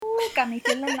got me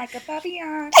feeling like a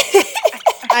papillon.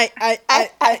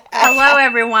 Hello,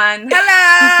 everyone.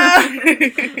 Hello.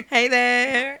 Hey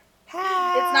there.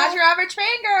 Hi. It's not your average train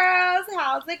girls.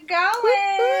 How's it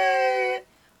going?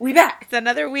 We back. It's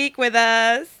another week with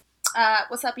us.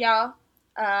 What's up, y'all?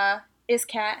 It's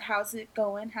Kat. How's it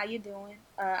going? How you doing?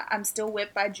 I'm still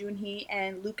whipped by Junhee,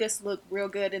 and Lucas looked real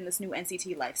good in this new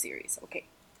NCT Life series. Okay,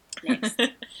 next.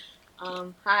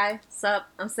 Hi, sup?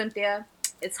 I'm Cynthia.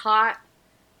 It's hot,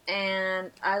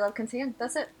 and I love Kantan.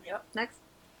 That's it. Yep. Next.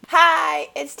 Hi,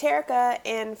 it's Terica,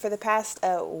 and for the past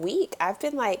week, I've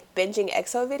been binging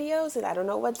EXO videos, and I don't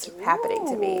know what's happening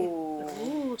to me.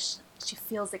 Ooh, she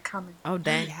feels it coming. Oh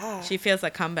dang! Yeah. She feels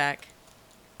a comeback.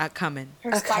 Coming.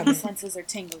 Her spidey senses are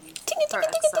tingling. For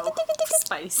EXO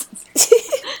spice.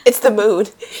 It's the mood,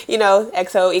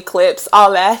 EXO, Eclipse,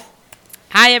 all that.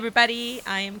 Hi everybody,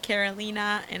 I am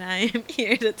Carolina, and I am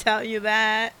here to tell you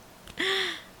that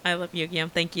I love Yu-Gi-Oh!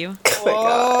 Thank you. Oh my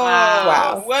God.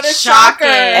 Wow. What a Shocking.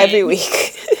 shocker. Every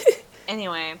week.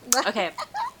 Anyway, okay.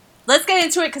 Let's get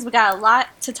into it because we got a lot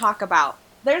to talk about.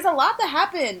 There's a lot that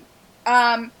happened.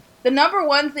 The number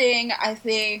one thing I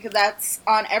think that's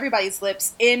on everybody's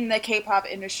lips in the K-pop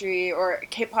industry or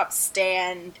K-pop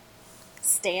stance.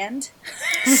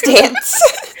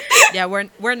 Yeah, we're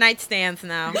nightstands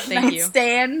now. Thank you.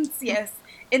 Nightstands, yes.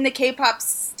 In the K-pop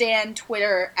stan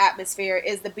Twitter atmosphere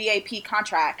is the BAP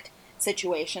contract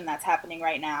situation that's happening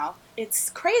right now. It's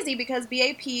crazy because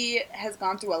BAP has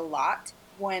gone through a lot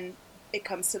when it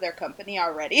comes to their company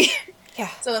already. Yeah.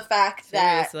 So the fact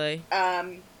Seriously. that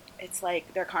it's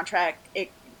like their contract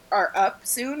are up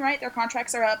soon, right? Their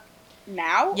contracts are up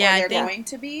now, Yeah, or I they're think- going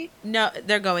to be. No,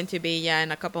 they're going to be,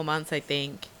 in a couple months, I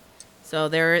think. So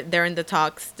they're in the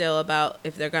talks still about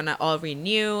if they're gonna all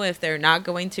renew, if they're not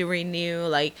going to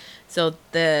renew. So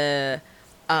the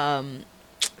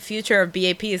future of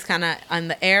BAP is kind of on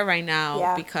the air right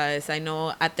now because I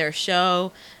know at their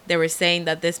show they were saying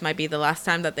that this might be the last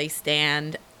time that they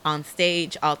stand on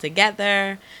stage all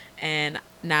together, and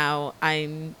now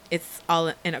it's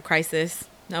all in a crisis.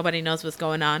 Nobody knows what's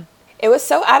going on. It was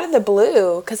so out of the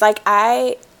blue because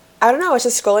I don't know, I was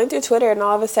just scrolling through Twitter and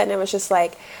all of a sudden it was just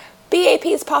like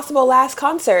BAP's possible last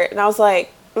concert, and I was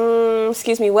like,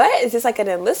 excuse me, what? Is this like an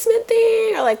enlistment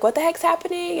thing, or what the heck's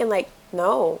happening? And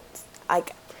no, I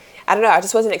don't know, I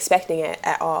just wasn't expecting it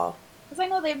at all. Because I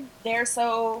know they're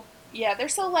so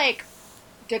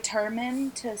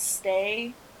determined to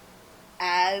stay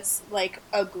as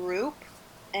a group,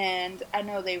 and I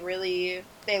know they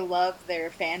love their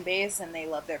fan base and they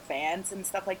love their fans and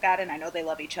stuff like that, and I know they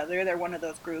love each other. They're one of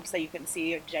those groups that you can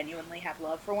see genuinely have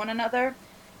love for one another.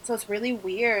 So it's really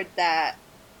weird that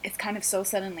it's kind of so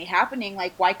suddenly happening.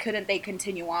 Why couldn't they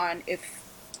continue on if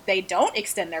they don't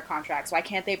extend their contracts? Why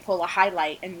can't they pull a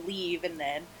highlight and leave and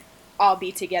then all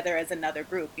be together as another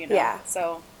group, Yeah.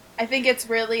 So I think it's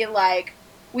really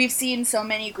we've seen so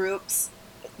many groups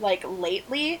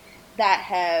lately that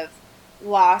have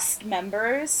lost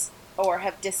members or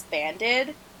have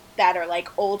disbanded that are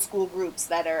old school groups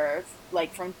that are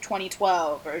from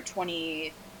 2012 or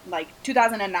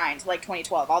 2009 to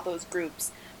 2012, all those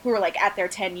groups who were at their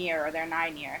 10 year or their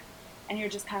 9 year, and you're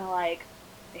just kind of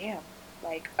damn,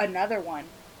 another one.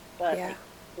 But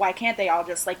why can't they all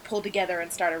just pull together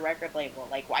and start a record label?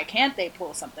 Why can't they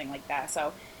pull something like that?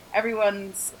 So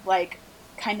everyone's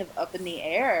kind of up in the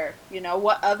air,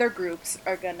 what other groups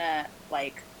are gonna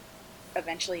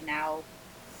eventually now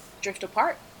drift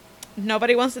apart.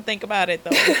 Nobody wants to think about it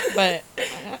though, but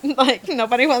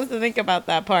nobody wants to think about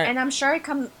that part. And I'm sure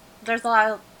there's a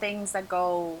lot of things that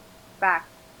go back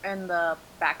in the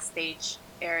backstage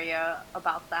area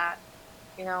about that.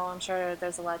 I'm sure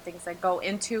there's a lot of things that go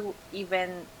into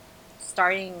even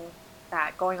starting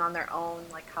that, going on their own,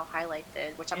 how Highlight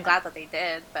did, which I'm glad that they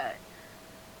did, but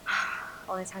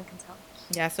only time can tell.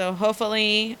 Yeah, so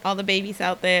hopefully all the babies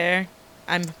out there,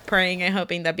 I'm praying and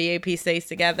hoping that BAP stays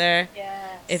together.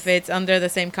 Yes. If it's under the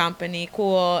same company,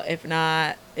 cool. If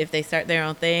not, if they start their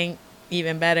own thing,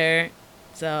 even better.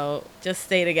 So just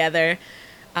stay together.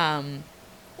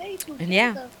 Stay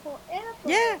together forever.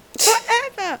 Yeah,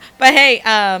 forever. But hey,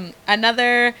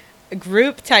 another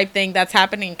group type thing that's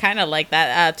happening kind of like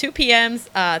that. 2PM's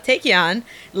Taekyeon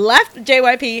left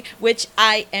JYP, which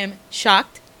I am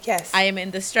shocked. Yes. I am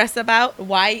in distress about.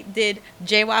 Why did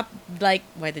Taekyeon,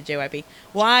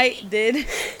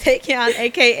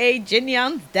 aka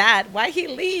Jinyoung's dad, why he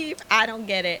leave? I don't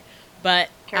get it.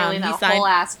 But Carolina, he signed whole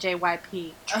ass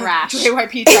JYP trash.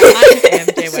 JYP I trash. am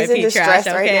She's in JYP distress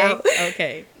trash, right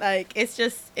okay? now. Okay.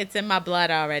 It's in my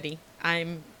blood already.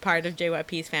 I'm part of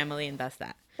JYP's family, and that's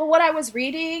that. But what I was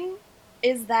reading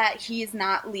is that he's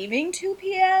not leaving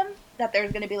 2PM, that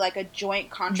there's going to be like a joint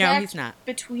contract No, he's not.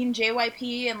 between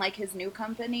JYP and like his new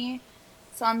company.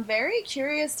 So I'm very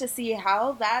curious to see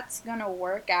how that's going to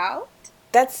work out.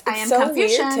 It's so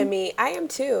weird to me. I am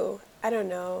too. I don't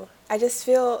know. I just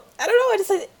feel, I don't know. I just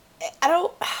like,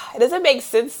 it doesn't make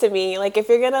sense to me. Like, if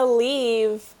you're going to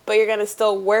leave, but you're going to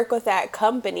still work with that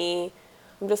company,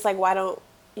 I'm just like, why don't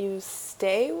you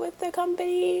stay with the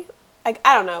company? Like,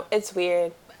 I don't know. It's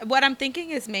weird. What I'm thinking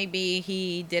is maybe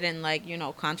he didn't like,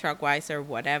 contract-wise or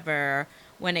whatever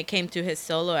when it came to his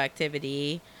solo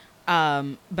activity.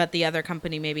 But the other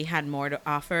company maybe had more to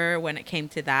offer when it came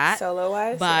to that.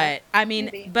 Solo-wise? But, yeah. I mean,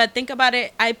 maybe. But think about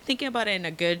it. I'm thinking about it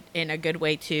in a good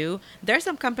way, too. There's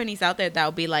some companies out there that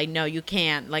will be like, no, you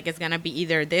can't. Like, it's going to be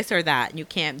either this or that. You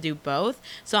can't do both.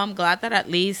 So I'm glad that at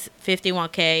least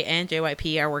 51K and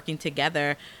JYP are working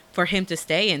together for him to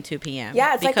stay in 2PM.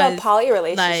 Yeah, it's because, like a poly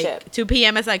relationship. Like,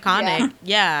 2PM is iconic.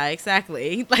 Yeah,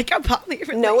 exactly. Like a poly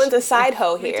relationship. No one's a side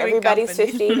hoe here. Everybody's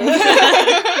 50.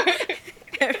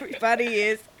 Everybody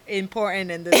is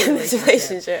important in this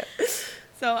relationship.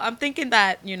 So I'm thinking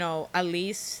that, at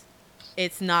least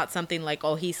it's not something like,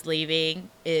 oh, he's leaving.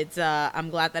 It's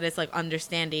I'm glad that it's like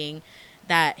understanding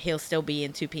that he'll still be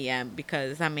in 2PM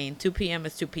because, I mean, 2PM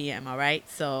is 2PM, all right?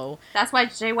 So that's why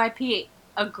JYP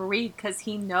agreed, because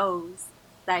he knows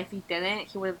that if he didn't,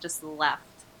 he would have just left.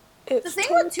 The thing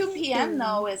with 2PM,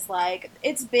 though, is, like,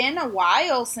 it's been a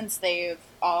while since they've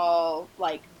all,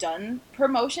 like, done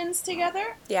promotions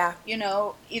together. Yeah.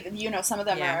 Some of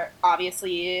them are,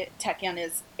 obviously, Taecyeon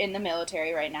is in the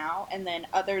military right now, and then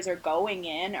others are going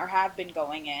in, or have been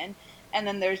going in, and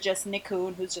then there's just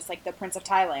Nichkhun, who's just, like, the Prince of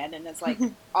Thailand, and is, like,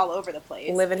 all over the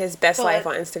place. Living his best life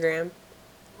on Instagram.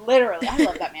 Literally. I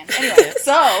love that man. Anyway,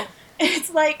 so,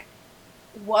 it's like,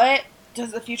 what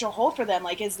does the future hold for them?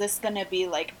 Like, is this gonna be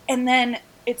like, and then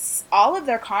it's all of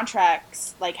their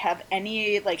contracts, like, has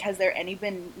there any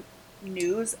been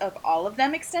news of all of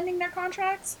them extending their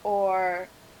contracts? Or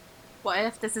what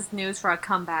if this is news for a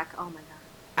comeback? Oh my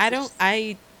god.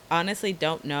 I honestly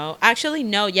don't know. Actually,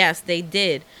 no, yes, they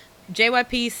did.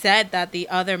 JYP said that the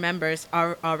other members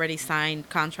are already signed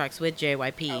contracts with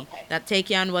JYP. Okay. That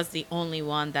Taecyeon was the only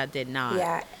one that did not.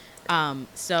 Yeah.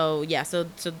 So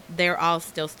they're all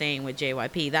still staying with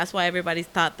JYP. That's why everybody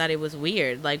thought that it was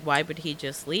weird. Like, why would he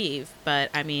just leave? But,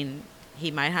 I mean,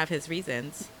 he might have his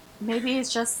reasons. Maybe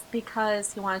it's just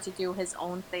because he wanted to do his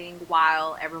own thing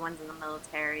while everyone's in the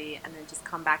military and then just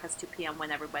come back as 2PM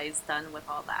when everybody's done with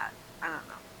all that. I don't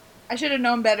know. I should have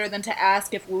known better than to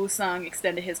ask if Woo-sung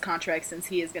extended his contract, since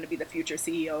he is going to be the future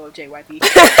CEO of JYP.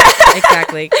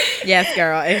 Exactly. Yes,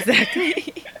 girl.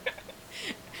 Exactly.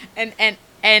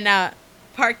 And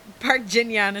Park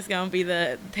Jin-young is gonna be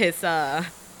his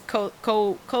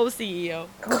co-CEO.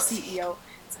 Co-CEO.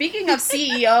 Speaking of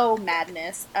CEO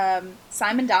madness,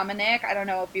 Simon Dominic, I don't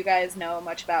know if you guys know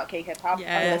much about K-pop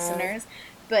listeners,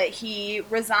 but he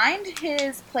resigned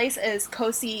his place as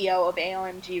co-CEO of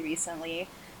AOMG recently,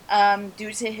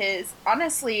 due to his,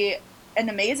 honestly, an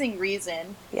amazing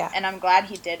reason. Yeah. And I'm glad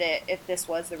he did it if this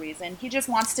was the reason. He just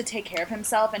wants to take care of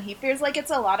himself, and he feels like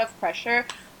it's a lot of pressure,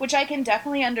 which I can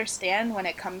definitely understand when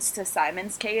it comes to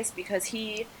Simon's case, because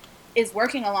he is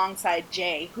working alongside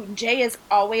Jay, who Jay is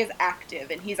always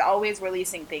active, and he's always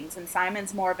releasing things, and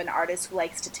Simon's more of an artist who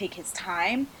likes to take his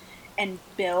time and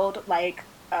build, like,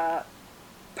 a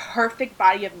perfect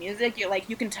body of music.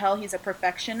 You can tell he's a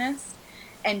perfectionist,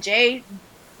 and Jay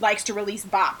likes to release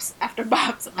bops after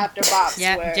bops after bops.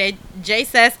 Yeah, Jay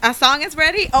says, a song is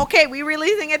ready? Okay, we're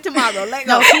releasing it tomorrow. Let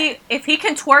go. No, if he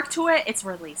can twerk to it, it's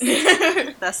released.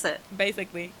 That's it.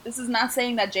 Basically. This is not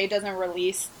saying that Jay doesn't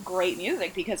release great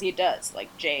music, because he does.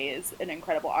 Like, Jay is an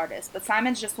incredible artist. But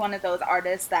Simon's just one of those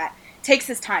artists that takes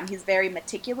his time. He's very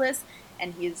meticulous,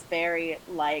 and he's very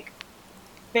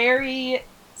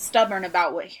stubborn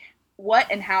about what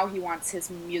and how he wants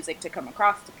his music to come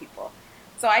across to people.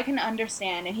 So I can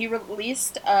understand. And he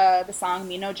released the song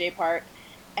Mino J Park,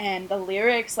 and the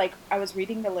lyrics, like, I was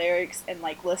reading the lyrics and,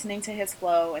 like, listening to his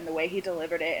flow and the way he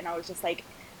delivered it, and I was just like,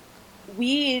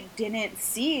 we didn't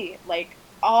see, like,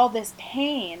 all this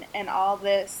pain and all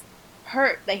this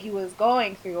hurt that he was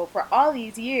going through for all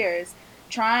these years,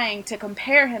 trying to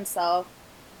compare himself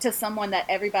to someone that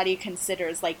everybody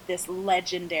considers, like, this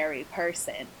legendary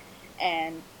person.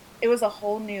 And it was a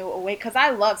whole new way, because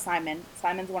I love Simon.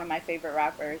 Simon's one of my favorite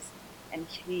rappers, and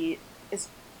he is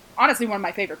honestly one of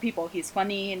my favorite people. He's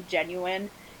funny and genuine,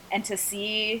 and to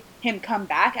see him come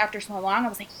back after so long, I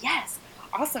was like, yes,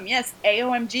 awesome, yes,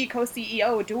 AOMG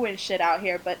co-CEO doing shit out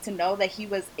here. But to know that he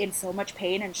was in so much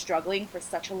pain and struggling for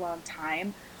such a long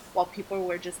time while people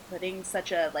were just putting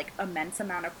such a like immense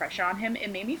amount of pressure on him, it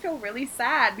made me feel really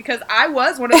sad because I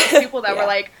was one of those people that were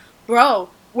like, bro,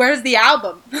 where's the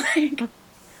album? Like,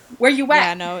 where you at?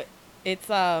 Yeah, no,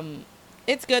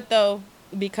 it's good though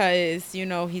because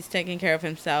he's taking care of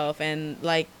himself, and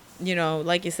like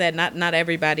like you said, not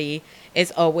everybody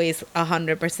is always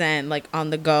 100% like on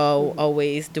the go,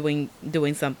 always doing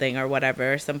something or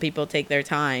whatever. Some people take their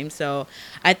time. So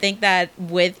I think that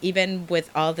even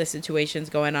with all the situations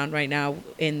going on right now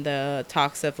in the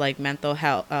talks of like mental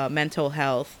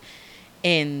health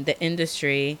in the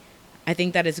industry, I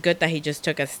think that it's good that he just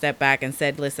took a step back and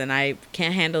said, listen, I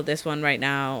can't handle this one right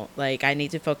now. Like, I need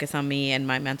to focus on me and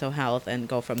my mental health and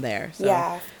go from there.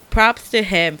 So props to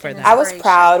him for that. I was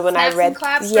proud when I read,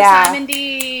 because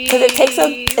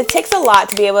it takes a lot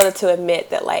to be able to admit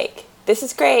that like this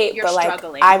is great, but like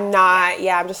struggling.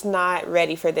 I'm just not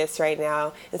ready for this right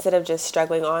now. Instead of just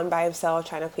struggling on by himself,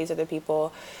 trying to please other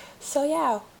people. So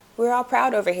yeah, we're all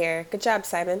proud over here. Good job,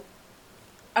 Simon.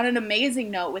 On an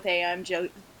amazing note with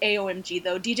AOMG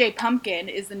though, DJ Pumpkin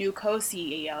is the new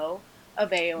co-CEO of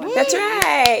AOMG. That's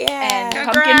right. Yeah. And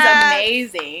Pumpkin's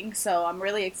amazing, so I'm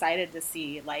really excited to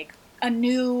see like a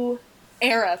new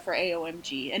era for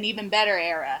AOMG, an even better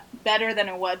era, better than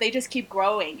it was. They just keep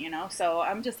growing, So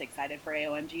I'm just excited for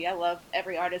AOMG. I love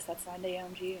every artist that's signed to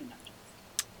AOMG, and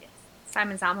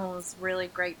Simon's album was really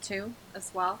great too,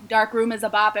 as well. Dark Room is a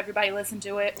bop. Everybody listen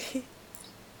to it.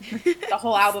 The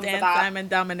whole album's a bop. Simon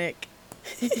Dominic.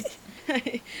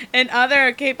 And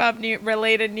other K-pop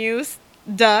related news.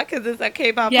 Duh, because it's a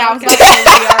K-pop podcast. I was going to say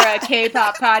we are a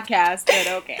K-pop podcast, but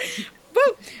okay.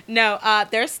 Woo. No,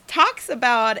 there's talks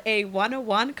about a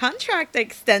 101 contract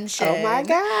extension. Oh my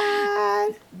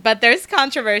god. But there's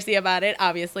controversy about it,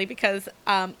 obviously, because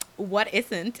what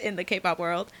isn't in the K-pop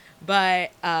world?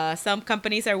 But some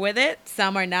companies are with it,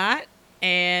 some are not,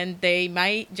 and they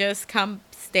might just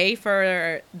stay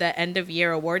for the end of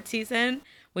year award season.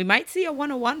 We might see a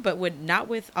 101, but not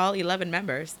with all 11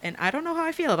 members, and I don't know how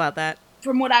I feel about that.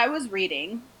 From what I was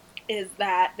reading, is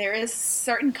that there is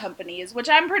certain companies, which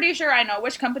I'm pretty sure I know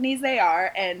which companies they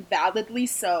are, and validly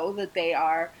so, that they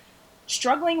are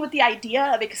struggling with the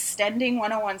idea of extending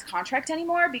 101's contract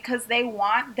anymore because they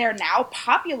want their now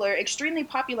popular, extremely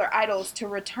popular idols to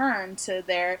return to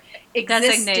their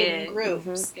existing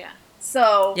groups. Mm-hmm. Yeah.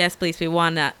 So yes, please, we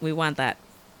want that. We want that.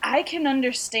 I can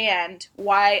understand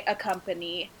why a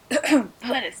company would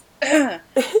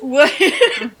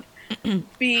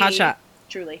be hot shot.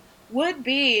 Truly would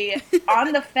be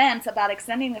on the fence about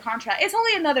extending the contract. It's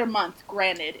only another month,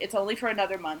 granted. It's only for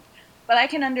another month. But I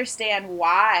can understand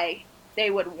why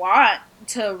they would want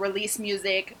to release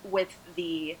music with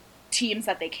the teams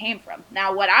that they came from.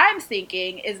 Now, what I'm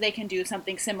thinking is they can do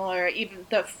something similar, even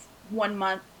the 1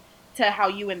 month, to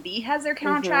how UMB has their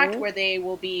contract, where they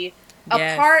will be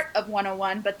a part of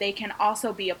 101, but they can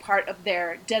also be a part of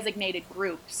their designated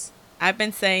groups. I've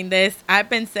been saying this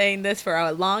for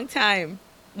a long time.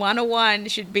 101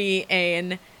 should be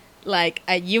in like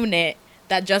a unit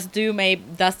that just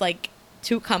does like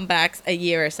 2 comebacks a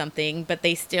year or something, but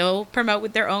they still promote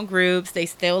with their own groups. They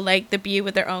still like debut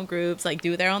with their own groups, like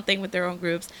do their own thing with their own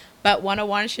groups. But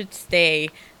 101 should stay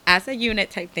as a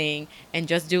unit type thing and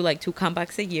just do like 2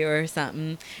 comebacks a year or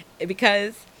something,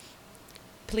 because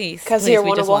because your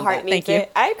Oneable heart needs it.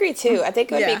 I agree too. I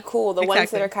think it would be cool. The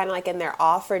ones that are kind of like in their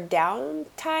off or down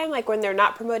time, like when they're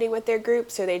not promoting with their group,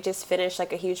 so they just finish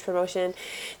like a huge promotion,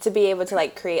 to be able to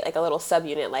like create like a little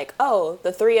subunit. Like, oh,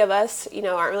 the 3 of us,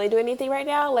 aren't really doing anything right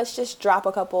now. Let's just drop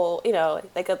a couple,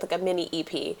 like a mini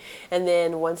EP. And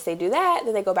then once they do that,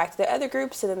 then they go back to their other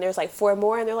groups, and then there's like 4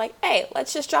 more, and they're like, hey,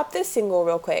 let's just drop this single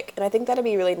real quick. And I think that'd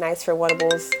be really nice for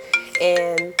Oneables.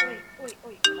 And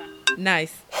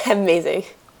nice, amazing.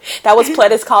 That was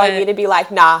Pledis calling me to be like,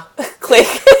 nah, click.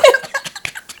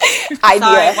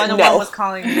 Idea. Sorry, no. Was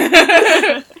calling me.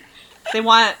 They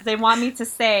want me to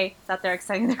say that they're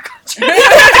extending their contract.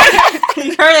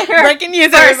 You heard it here. Breaking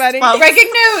news, everybody.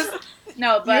 Breaking news.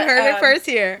 No, but you heard it first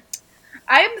here.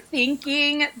 I'm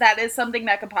thinking that is something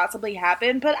that could possibly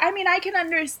happen, but I mean, I can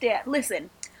understand. Listen,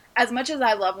 as much as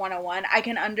I love 101, I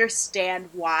can understand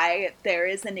why there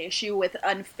is an issue with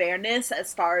unfairness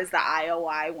as far as the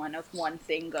IOI 101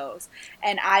 thing goes.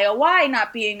 And IOI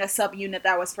not being a subunit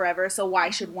that was forever, so why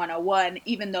should 101,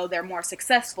 even though they're more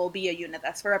successful, be a unit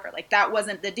that's forever? Like, that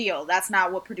wasn't the deal. That's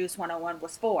not what Produce 101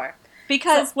 was for.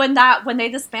 Because when they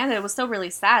disbanded, it was still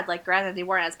really sad. Like, granted, they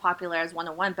weren't as popular as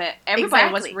 101, but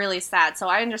everybody was really sad. So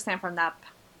I understand from that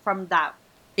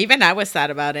even I was sad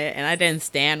about it, and I didn't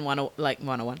stand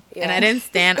 101, Yeah. and I didn't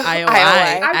stand IOI.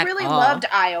 I really all. loved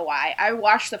IOI. I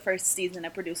watched the first season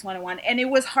of Produce 101, and it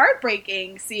was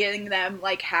heartbreaking seeing them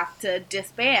like have to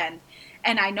disband.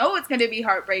 And I know it's going to be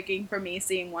heartbreaking for me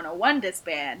seeing 101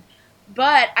 disband,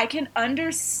 but I can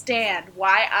understand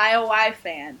why IOI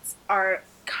fans are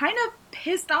kind of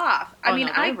pissed off. I mean,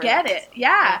 I get it.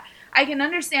 Yeah. I can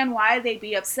understand why they'd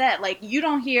be upset. Like, you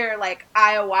don't hear, like,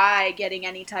 IOI getting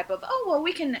any type of, oh, well,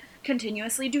 we can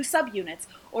continuously do subunits,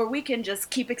 or we can just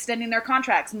keep extending their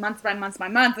contracts month by month by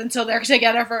month until they're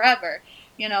together forever.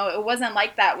 You know, it wasn't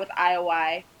like that with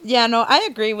IOI. Yeah, no, I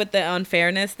agree with the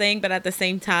unfairness thing, but at the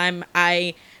same time,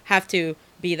 I have to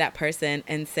be that person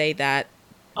and say that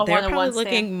they're probably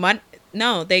looking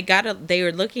No, they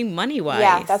were looking money wise.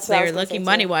 Yeah, that's what they I was were looking say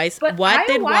money wise. What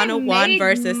did 101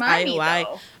 versus IOI?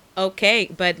 Though. Okay,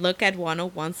 but look at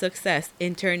 101's success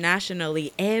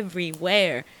internationally,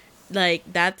 everywhere. Like,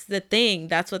 that's the thing.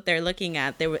 That's what they're looking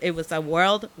at. It was a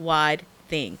worldwide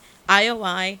thing.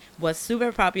 IOI was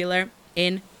super popular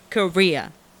in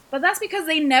Korea. But that's because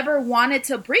they never wanted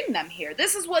to bring them here.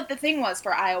 This is what the thing was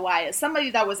for IOI. As somebody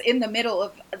that was in the middle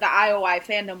of the IOI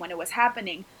fandom when it was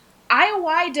happening,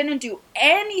 IOI didn't do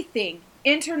anything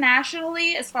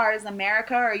internationally as far as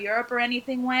America or Europe or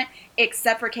anything went,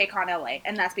 except for KCON LA.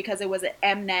 And that's because it was an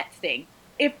Mnet thing.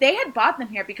 If they had bought them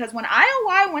here, because when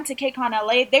IOI went to KCON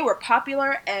LA, they were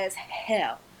popular as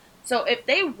hell. So if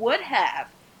they would have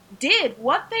did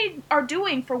what they are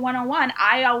doing for 101,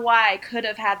 IOI could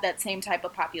have had that same type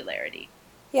of popularity.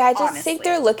 Yeah, I just think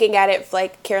they're looking at it,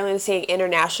 like Carolyn was saying,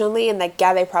 internationally, and like,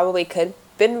 yeah, they probably could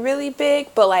have been really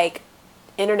big, but like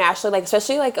internationally, like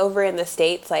especially like over in the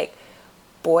States, like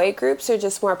boy groups are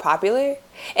just more popular.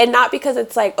 And not because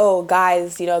it's like, oh,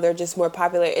 guys, you know, they're just more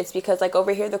popular. It's because like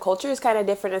over here the culture is kind of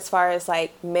different as far as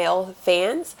like male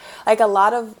fans. Like a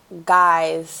lot of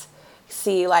guys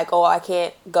see like, oh, I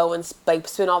can't go and like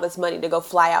spend all this money to go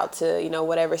fly out to, you know,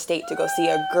 whatever state to go see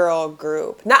a girl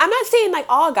group. Now, I'm not saying like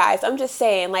all guys. I'm just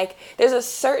saying like there's a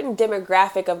certain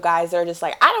demographic of guys that are just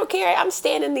like, I don't care, I'm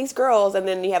standing these girls. And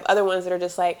then you have other ones that are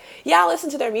just like, yeah, I'll listen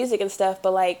to their music and stuff,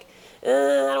 but like I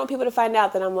don't want people to find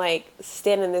out that I'm like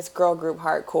standing this girl group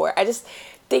hardcore. I just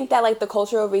think that like the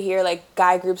culture over here, like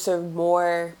guy groups are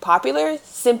more popular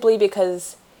simply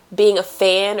because being a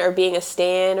fan or being a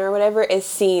stan or whatever is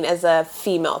seen as a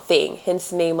female thing,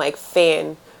 hence name like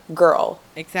fan girl.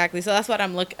 Exactly. So that's what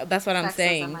I'm Sexism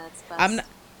saying. at its best.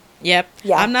 Yeah.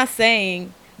 I'm not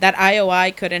saying that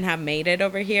IOI couldn't have made it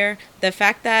over here. The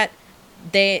fact that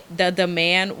the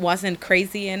demand wasn't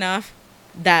crazy enough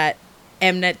that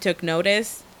Mnet took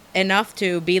notice enough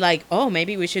to be like, oh,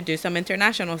 maybe we should do some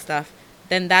international stuff,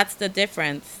 then that's the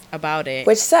difference about it.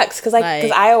 Which sucks, because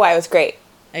IOI was great.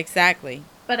 Exactly.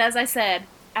 But as I said,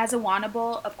 as a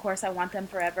Wannable, of course I want them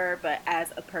forever, but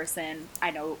as a person,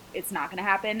 I know it's not going to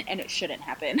happen, and it shouldn't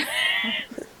happen.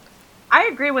 I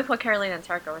agree with what Caroline and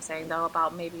Tarka were saying, though,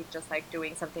 about maybe just, like,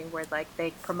 doing something where, like,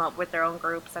 they promote with their own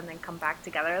groups and then come back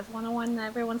together as 101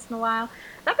 every once in a while.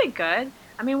 That'd be good.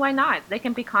 I mean, why not? They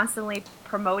can be constantly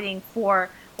promoting for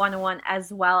 101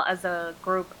 as well as a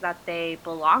group that they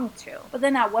belong to. But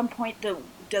then at one point,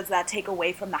 does that take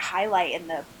away from the highlight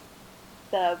and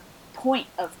the point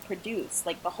of Produce?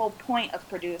 Like, the whole point of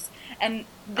Produce. And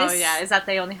this, is that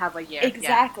they only have a year.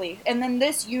 Exactly. Yeah. And then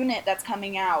this unit that's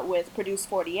coming out with Produce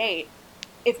 48,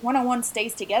 if 101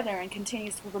 stays together and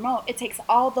continues to promote, it takes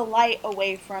all the light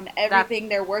away from everything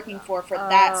they're working for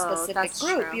that specific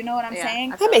group. True. You know what I'm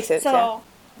saying? That makes sense. So,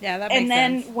 yeah, that makes sense.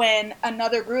 And then when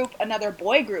another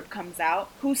boy group comes out,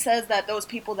 who says that those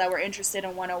people that were interested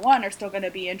in 101 are still going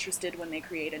to be interested when they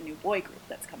create a new boy group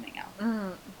that's coming out?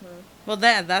 Mm-hmm. Well,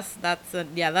 that's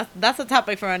a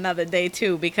topic for another day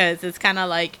too, because it's kind of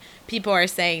like people are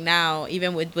saying now,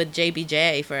 even with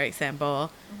JBJ, for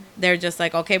example, they're just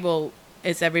like, okay, well,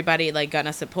 is everybody like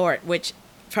gonna support? Which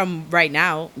from right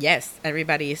now, yes,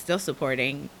 everybody is still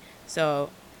supporting. So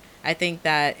I think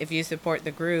that if you support the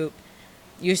group,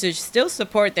 you should still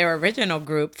support their original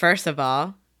group, first of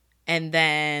all. And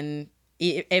then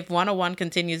if 101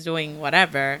 continues doing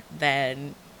whatever,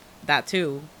 then that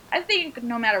too. I think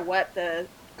no matter what, the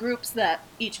groups that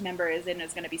each member is in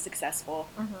is going to be successful.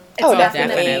 Mm-hmm. Oh,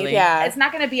 definitely. Yeah. It's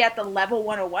not going to be at the level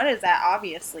 101 is at,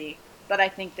 obviously. But I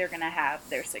think they're going to have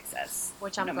their success.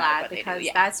 Which I'm glad, because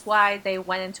that's why they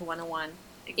went into 101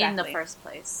 in the first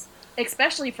place.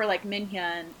 Especially for, like,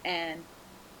 Minhyun and,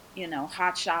 you know,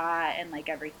 Hotshot and, like,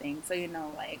 everything. So, you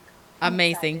know, like...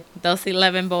 Amazing. Those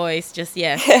 11 boys, just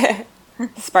yes.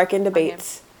 Sparking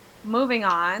debates. Okay. Moving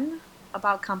on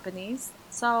about companies.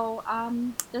 So,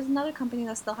 there's another company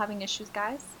that's still having issues,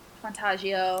 guys.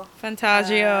 Fantagio.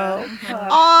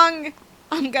 Ong.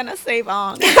 I'm gonna save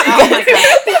Ong. Oh my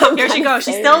god! Here she goes.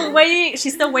 She's still waiting.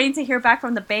 She's still waiting to hear back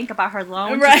from the bank about her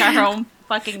loan to start her own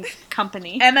fucking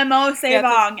company. MMO, save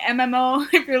Ong. MMO,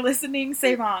 if you're listening,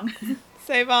 save Ong.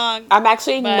 Save Ong. I'm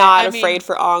actually not afraid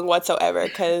for Ong whatsoever,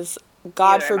 because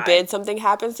God forbid something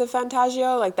happens to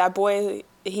Fantagio. Like, that boy,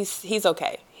 he's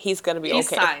okay. He's gonna be okay. He's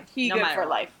fine. He's good for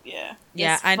life. Yeah.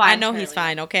 Yeah, I know he's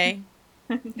fine. Okay.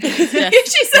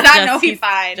 She said, "I know he's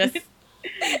fine."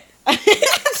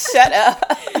 Shut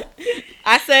up.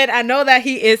 I said, I know that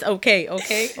he is okay.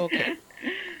 Okay.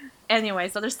 Anyway,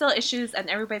 so there's still issues and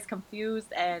everybody's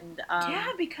confused and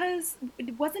yeah, because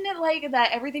wasn't it like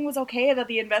that everything was okay, that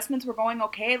the investments were going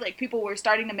okay, like people were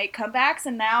starting to make comebacks,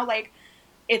 and now like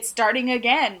it's starting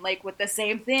again, like with the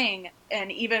same thing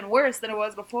and even worse than it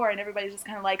was before, and everybody's just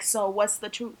kind of like, so what's the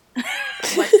truth?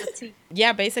 What's the tea?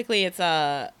 Yeah, basically it's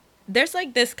there's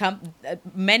like this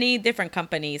many different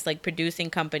companies, like producing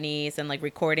companies and like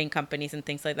recording companies and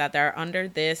things like that are under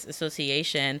this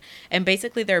association, and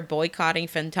basically they're boycotting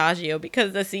Fantagio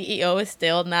because the CEO is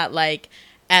still not like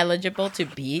eligible to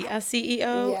be a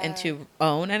CEO and to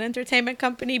own an entertainment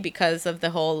company because of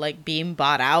the whole like being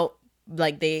bought out,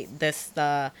 like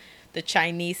the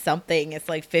Chinese something, it's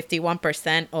like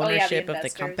 51% ownership of the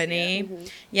company.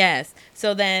 Yes,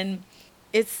 so then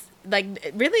it's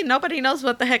like really nobody knows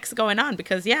what the heck's going on,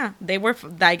 because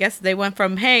I guess they went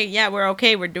from, hey, yeah, we're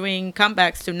okay, we're doing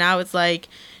comebacks, to now it's like,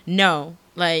 no,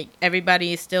 like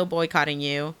everybody is still boycotting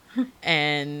you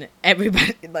and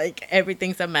everybody, like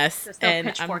everything's a mess. There's still and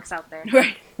pitchforks out there.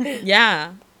 Right.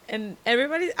 Yeah. And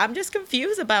I'm just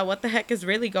confused about what the heck is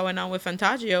really going on with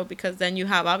Fantagio, because then you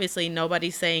have obviously nobody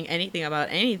saying anything about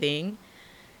anything.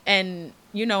 And,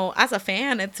 you know, as a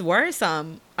fan, it's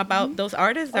worrisome about those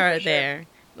artists that are there.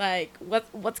 Like,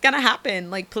 what's going to happen?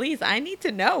 Like, please, I need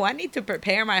to know. I need to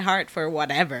prepare my heart for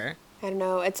whatever. I don't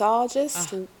know. It's all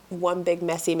just one big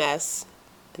messy mess.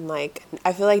 And, like,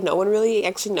 I feel like no one really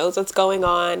actually knows what's going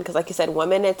on. Because, like you said, one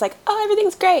minute it's like, oh,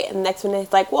 everything's great. And the next minute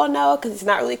it's like, well, no, because he's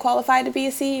not really qualified to be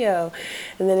a CEO.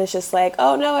 And then it's just like,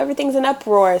 oh, no, everything's an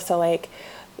uproar. So, like,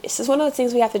 it's just one of those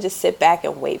things we have to just sit back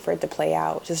and wait for it to play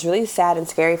out. Which is really sad and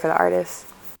scary for the artists.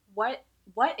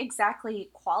 What exactly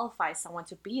qualifies someone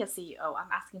to be a CEO? I'm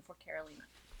asking for Carolina.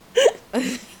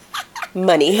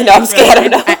 Money. No, I'm scared.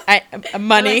 I don't know.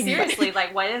 Money. Like, seriously,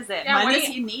 like, what is it? Yeah, money? what does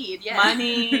he need? Yeah.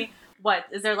 Money. What?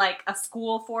 Is there, like, a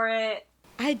school for it?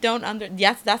 I don't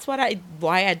yes, that's why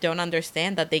I don't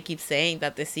understand that they keep saying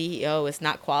that the CEO is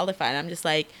not qualified. I'm just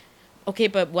like, okay,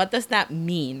 but what does that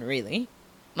mean, really?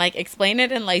 Like, explain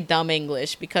it in, like, dumb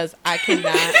English, because I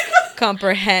cannot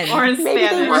comprehend. Or in Maybe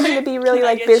Spanish. they want him to be really,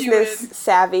 like, business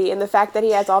savvy, and the fact that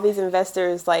he has all these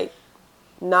investors, like,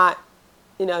 not,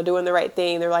 you know, doing the right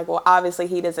thing. They're like, well, obviously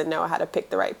he doesn't know how to pick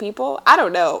the right people. I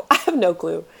don't know. I have no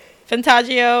clue.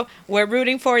 Fantagio, we're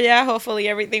rooting for you. Hopefully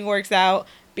everything works out,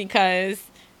 because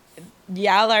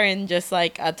y'all are in just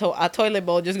like a toilet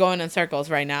bowl just going in circles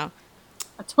right now.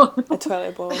 A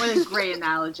toilet bowl. What a great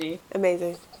analogy.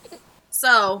 Amazing.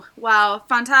 So, while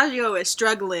Fantagio is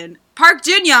struggling, Park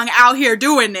Jin-young out here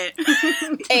doing it.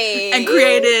 Hey. And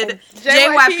created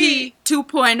JYP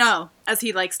 2.0, as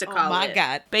he likes to call it. Oh my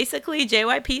God. Basically,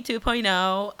 JYP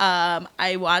 2.0,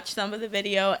 I watched some of the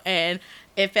video, and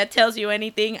if that tells you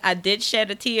anything, I did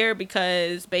shed a tear,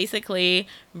 because basically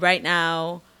right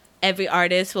now every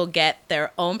artist will get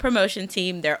their own promotion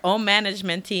team, their own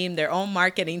management team, their own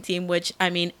marketing team, which,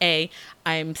 I mean,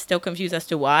 I'm still confused as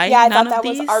to why. Yeah, I thought that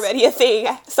was already a thing.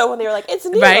 So when they were like, it's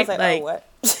new, right? I was like, oh,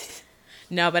 what?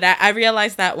 No, but I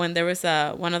realized that when there was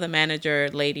one of the manager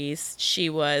ladies, she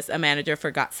was a manager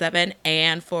for GOT7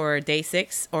 and for Day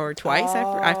 6, or twice.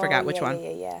 I forgot which one.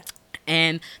 Yeah.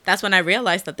 And that's when I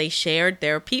realized that they shared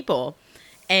their people.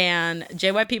 And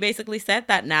JYP basically said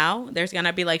that now there's going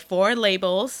to be like 4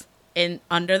 labels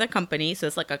under the company. So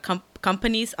it's like a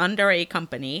companies under a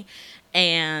company.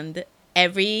 And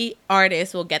every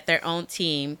artist will get their own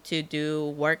team to do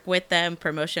work with them,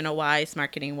 promotional wise,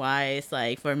 marketing wise,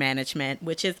 like for management,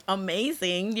 which is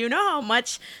amazing. You know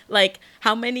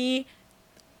how many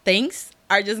things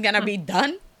are just going to be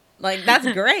done? Like,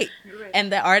 that's great. Right.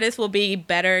 And the artists will be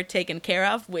better taken care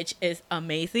of, which is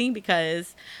amazing,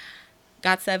 because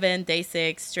GOT7, Day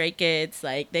 6, Stray Kids,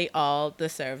 like, they all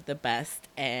deserve the best.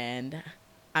 And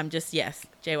I'm just, yes,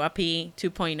 JYP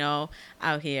 2.0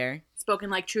 out here.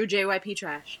 Spoken like true JYP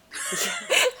trash.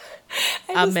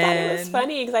 I just thought it was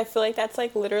funny, because I feel like that's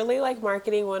like literally like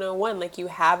marketing 101. Like, you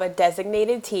have a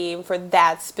designated team for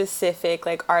that specific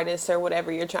like artist or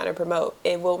whatever you're trying to promote.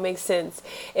 It won't make sense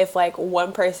if like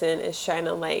one person is trying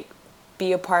to like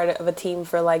be a part of a team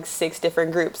for like 6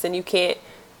 different groups, and you can't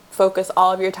focus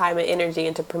all of your time and energy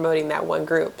into promoting that one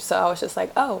group. So I was just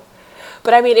like, oh.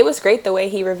 But I mean, it was great the way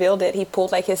he revealed it. He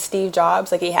pulled like his Steve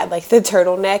Jobs, like he had like the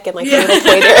turtleneck and like the little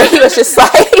pointer. He was just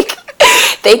like,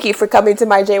 thank you for coming to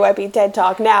my JYP TED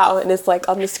Talk now. And it's like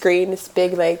on the screen, this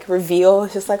big like reveal.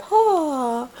 It's just like,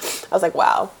 oh. I was like,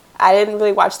 wow. I didn't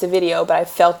really watch the video, but I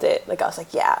felt it. Like I was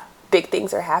like, yeah, big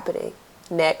things are happening.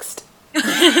 Next.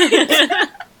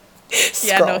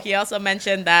 Yeah, no, he also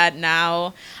mentioned that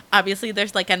now, obviously,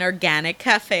 there's like an organic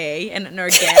cafe and an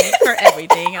organic for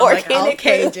everything. I'm like,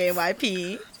 okay,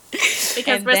 JYP.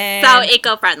 Because we're so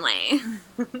eco-friendly.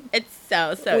 It's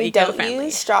so we eco-friendly. Don't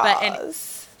use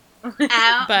straws.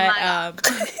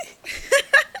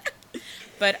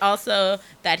 But also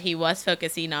that he was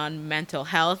focusing on mental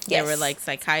health. Yes. There were like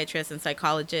psychiatrists and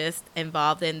psychologists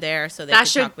involved in there, so they that could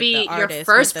should talk be with the artists, your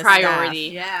first with the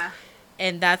priority. staff. Yeah.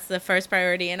 And that's the first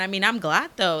priority. And I mean, I'm glad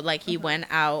though, like he went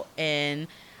out and,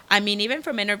 I mean, even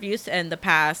from interviews in the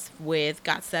past with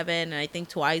GOT7 and I think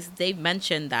Twice, they've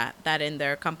mentioned that in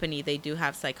their company, they do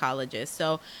have psychologists.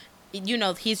 So, you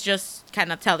know, he's just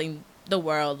kind of telling the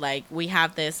world, like, we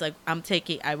have this, like, I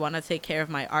want to take care of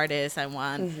my artists. I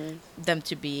want them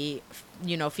to be,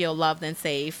 you know, feel loved and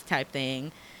safe type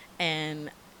thing. And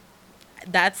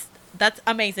that's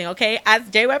amazing, okay? As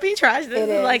JYP Trash, this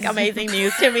is like amazing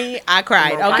news to me. I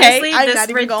cried, okay? Honestly, I'm this not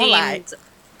even gonna lie. redeemed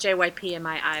JYP in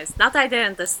my eyes. Not that I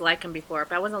didn't dislike him before,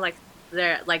 but I wasn't like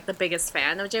the biggest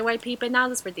fan of JYP, but now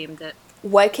this redeemed it.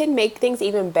 What can make things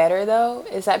even better, though,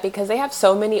 is that because they have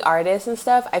so many artists and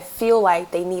stuff, I feel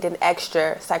like they need an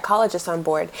extra psychologist on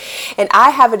board. And I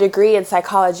have a degree in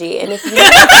psychology, and if you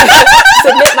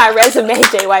submit my resume,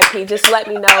 JYP, just let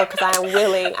me know, because I am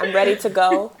willing. I'm ready to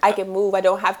go. I can move. I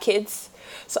don't have kids.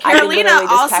 So Carolina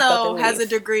also has a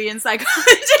degree in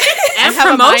psychology. And I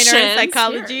have a minor in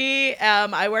psychology.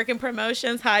 I work in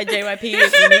promotions. Hi, JYP.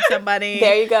 If you need somebody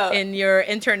there you go. In your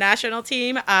international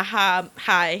team,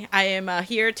 hi. I am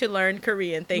here to learn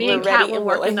Korean. Thank you. Me and Kat will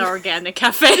work in the organic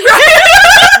cafe.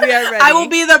 We are ready. I will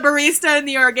be the barista in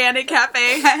the organic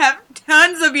cafe. I have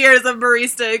tons of years of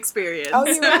barista experience. Oh,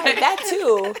 you're right. That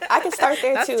too. I can start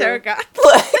there too. Terika.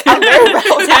 Look, I'm very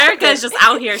well. Terika is just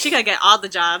out here. She gotta get all the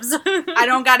jobs. I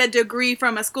don't got a degree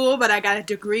from a school, but I got a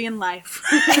degree in life.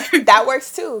 That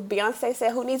works too. Beyonce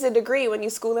said, "Who needs a degree when you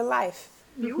school in life?"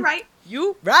 You right.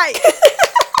 You right.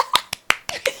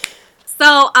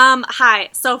 So, hi.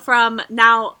 So from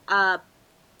now,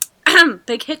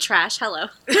 Big Hit Trash. Hello.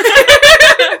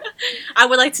 I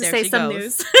would like to say some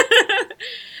news.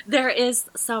 There is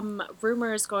some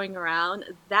rumors going around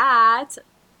that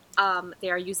they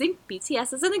are using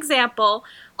BTS as an example.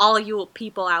 All you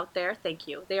people out there, thank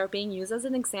you. They are being used as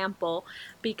an example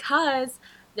because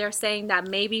they're saying that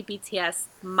maybe BTS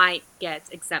might get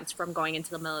exempt from going into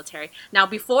the military. Now,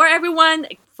 before everyone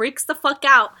freaks the fuck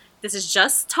out, this is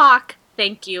just talk.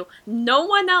 Thank you. No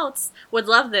one else would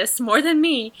love this more than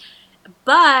me.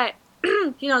 But,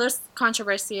 you know, there's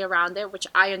controversy around it, which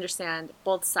I understand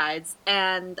both sides.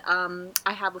 And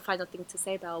I have a final thing to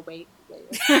say, but I'll wait later.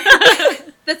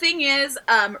 The thing is,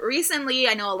 recently,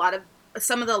 I know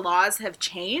some of the laws have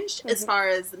changed as far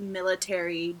as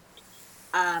military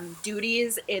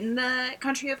duties in the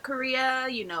country of Korea.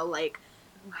 You know, like,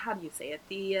 how do you say it?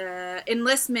 The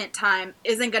enlistment time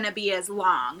isn't going to be as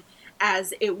long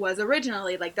as it was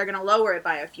originally. Like, they're going to lower it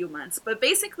by a few months. But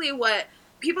basically what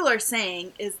people are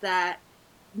saying is that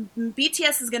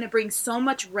BTS is going to bring so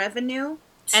much revenue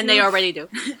and they already do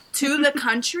to the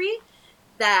country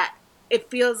that it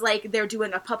feels like they're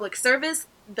doing a public service,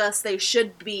 thus they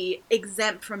should be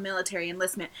exempt from military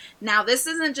enlistment. Now, this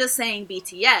isn't just saying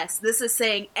BTS. This is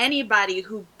saying anybody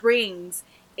who brings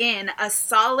in a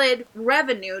solid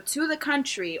revenue to the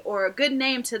country or a good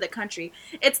name to the country.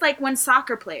 It's like when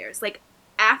soccer players, like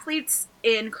athletes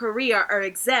in Korea, are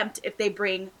exempt if they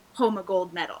bring home a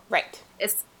gold medal. Right.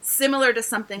 It's similar to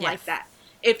something like that.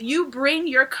 If you bring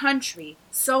your country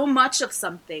so much of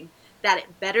something that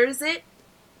it betters it,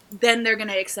 then they're going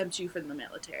to exempt you from the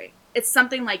military. It's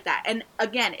something like that. And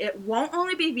again, it won't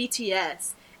only be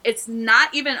BTS. It's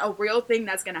not even a real thing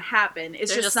that's going to happen.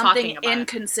 It's just something in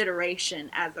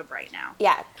consideration as of right now.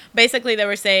 Yeah. Basically, they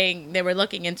were saying they were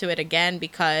looking into it again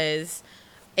because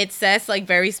it says, like,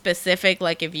 very specific,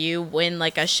 like, if you win,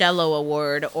 like, a cello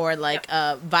award or, like,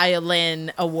 a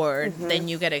violin award, then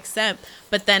you get exempt.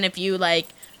 But then if you, like,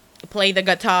 play the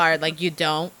guitar, like, you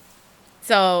don't.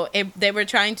 So they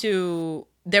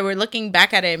were looking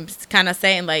back at it and kind of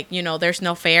saying, like, you know, there's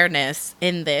no fairness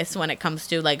in this when it comes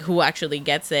to, like, who actually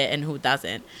gets it and who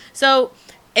doesn't. So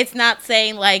it's not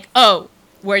saying, like, oh,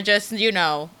 we're just, you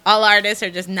know, all artists are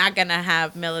just not going to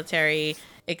have military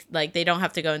like they don't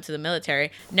have to go into the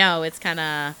military. No, it's kind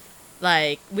of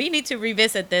like we need to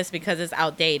revisit this because it's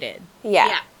outdated.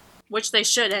 Yeah. Which they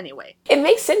should anyway. It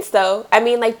makes sense though. I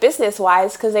mean, like business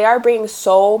wise, because they are bringing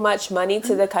so much money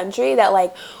to the country that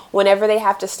like whenever they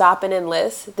have to stop and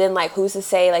enlist, then like who's to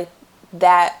say like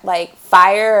that like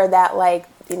fire or that like,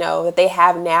 you know, that they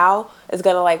have now is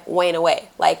gonna like wane away.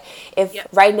 Like if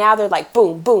right now they're like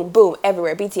boom, boom, boom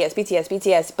everywhere, BTS, BTS,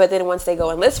 BTS, but then once they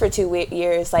go enlist for 2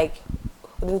 years, like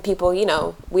then people, you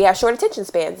know, we have short attention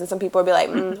spans, and some people will be like,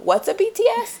 what's a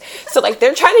BTS? So like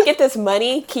they're trying to get this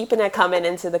money, keeping it coming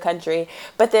into the country.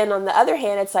 But then on the other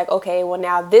hand, it's like, okay, well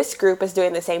now this group is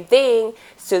doing the same thing,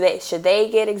 so should they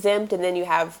get exempt? And then you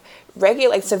have regular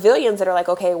like civilians that are like,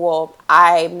 okay, well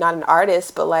I'm not an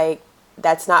artist, but like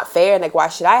that's not fair, and like why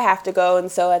should I have to go?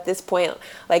 And so at this point,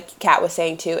 like Kat was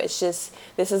saying too, it's just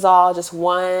this is all just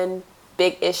one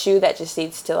big issue that just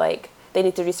needs to like they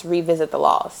need to just revisit the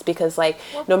laws, because like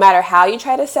no matter how you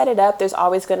try to set it up, there's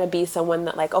always going to be someone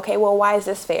that like, okay, well why is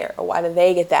this fair, or why do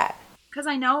they get that? Because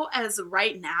I know as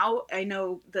right now, I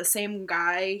know the same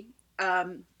guy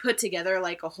put together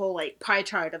like a whole like pie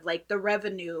chart of like the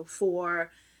revenue for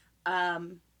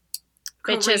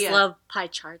Bitches love pie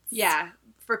charts. Yeah,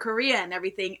 for Korea and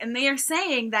everything. And they are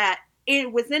saying that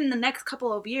within the next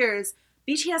couple of years,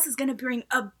 BTS is going to bring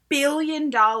 $1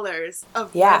 billion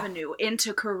of revenue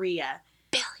into Korea.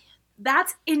 Billion.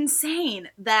 That's insane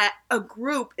that a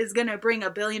group is going to bring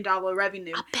 $1 billion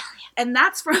revenue. $1 billion. And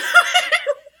that's from...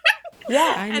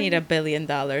 I need $1 billion.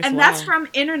 And that's from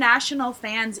international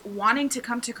fans wanting to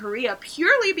come to Korea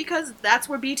purely because that's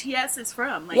where BTS is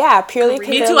from. Like, purely.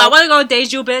 Me too. I want to go to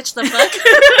Daeju, bitch. The fuck?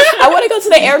 I want to go to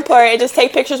the airport and just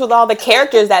take pictures with all the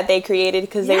characters that they created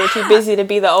because they were too busy to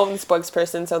be the own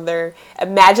spokesperson. So their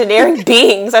imaginary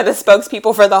beings are the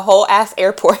spokespeople for the whole ass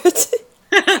airport.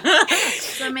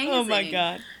 It's amazing. Oh my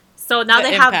god. So now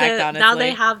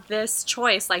they have this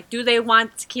choice. Like, do they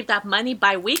want to keep that money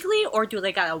bi-weekly, or do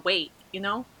they gotta wait? You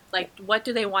know, like what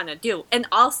do they want to do? And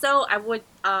also, I would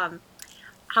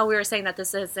how we were saying that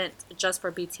this isn't just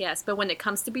for BTS, but when it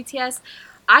comes to BTS,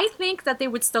 I think that they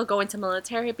would still go into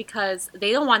military because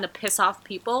they don't want to piss off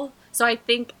people. So I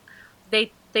think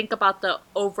they think about the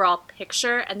overall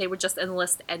picture, and they would just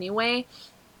enlist anyway.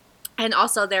 And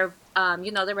also, they're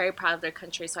they're very proud of their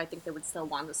country, so I think they would still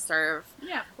want to serve.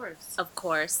 Yeah, of course. Of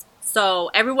course.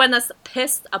 So everyone that's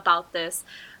pissed about this,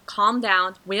 calm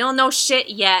down. We don't know shit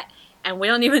yet, and we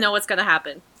don't even know what's going to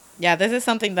happen. Yeah, this is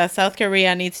something that South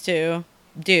Korea needs to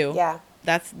do. Yeah.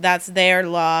 That's their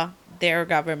law, their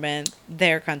government,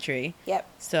 their country. Yep.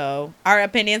 So our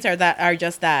opinions are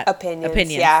just that.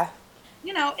 Opinions. Yeah.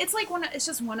 You know, it's like it's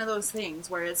just one of those things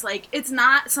where it's like, it's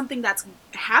not something that's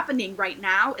happening right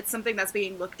now. It's something that's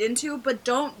being looked into, but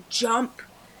don't jump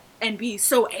and be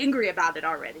so angry about it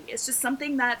already. It's just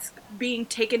something that's being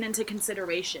taken into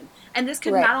consideration. And this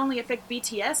could not only affect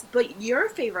BTS, but your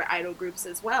favorite idol groups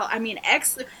as well. I mean,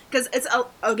 because it's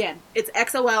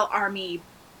XOL, ARMY.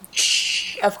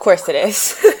 Of course it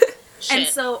is. And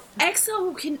so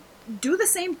EXO can do the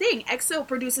same thing. EXO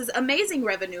produces amazing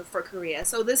revenue for Korea.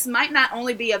 So this might not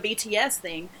only be a BTS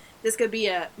thing. This could be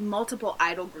a multiple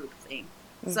idol group thing.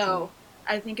 Mm-hmm. So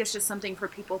I think it's just something for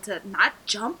people to not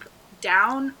jump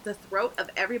down the throat of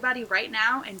everybody right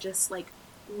now and just like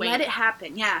let it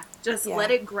happen. Yeah. Just let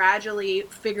it gradually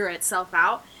figure itself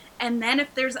out. And then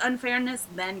if there's unfairness,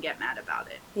 then get mad about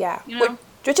it. Yeah. You know?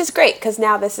 Which is great, because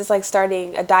now this is like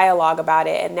starting a dialogue about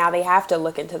it, and now they have to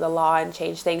look into the law and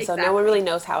change things. Exactly. So no one really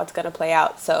knows how it's going to play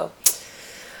out. So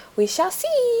we shall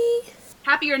see.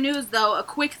 Happier news, though. A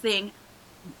quick thing.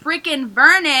 Freaking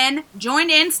Vernon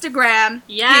joined Instagram.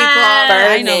 Yeah.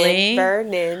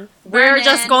 Vernon. We're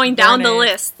just going down the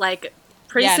list. Like,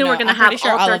 pretty soon we're going to have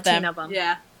all 13 of them.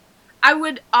 Yeah. I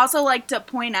would also like to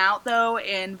point out, though,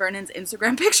 in Vernon's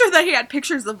Instagram picture that he had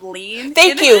pictures of Lean.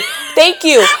 Thank you.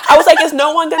 I was like, is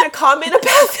no one going to comment about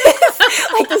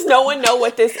this? Like, does no one know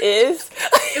what this is?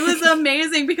 It was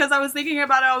amazing because I was thinking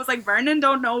about it. I was like, Vernon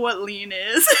don't know what Lean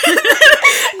is.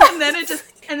 and then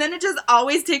it just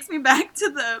always takes me back to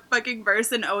the fucking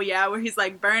verse in Oh Yeah, where he's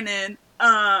like, Vernon,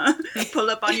 pull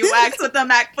up on your wax with the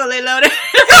Mac fully loaded.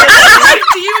 Like,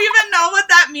 do you even know what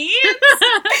that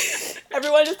means?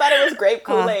 Everyone just thought it was grape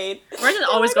Kool-Aid. Vernon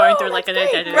always going through like an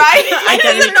identity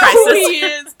Identity crisis. Who he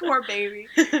is, poor baby.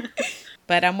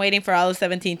 But I'm waiting for all of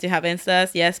 17 to have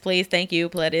Instas. Yes, please. Thank you,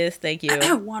 Pledis. Thank you.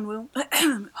 Wanwoo,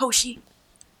 Hoshi,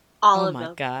 all of them. Oh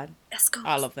my god, Escos.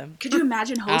 all of them. Could you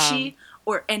imagine Hoshi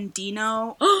or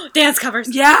Endino? Dance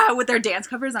covers. Yeah, with their dance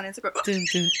covers on Instagram. Dun,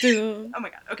 dun, dun. Oh my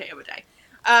god. Okay, I would die.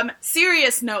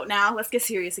 Serious note now. Let's get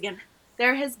serious again.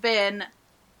 There has been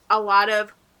a lot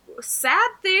of sad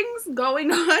things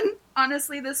going on,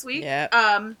 honestly, this week. Yep.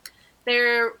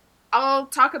 I'll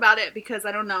talk about it because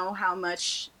I don't know how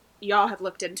much y'all have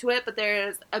looked into it, but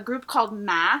there's a group called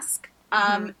Mask,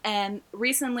 and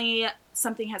recently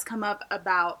something has come up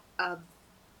about a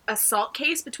assault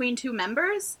case between two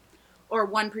members, or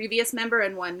one previous member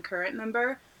and one current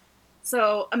member.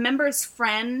 So a member's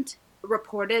friend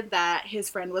reported that his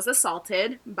friend was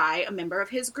assaulted by a member of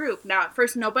his group. Now, at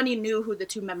first, nobody knew who the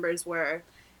two members were.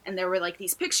 And there were, like,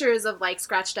 these pictures of, like,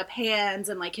 scratched up hands,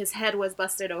 and, like, his head was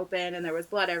busted open, and there was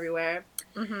blood everywhere.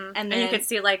 Mm-hmm. And then you could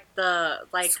see, like, the,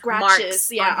 like,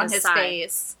 scratches, marks on his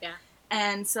face. Yeah.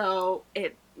 And so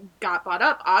it got brought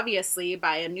up, obviously,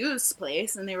 by a news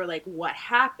place, and they were like, what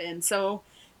happened? So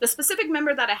the specific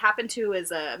member that it happened to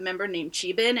is a member named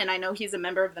Chibin, and I know he's a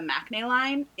member of the Maknae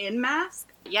line in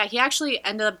Mask. Yeah, he actually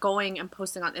ended up going and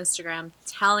posting on Instagram,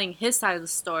 telling his side of the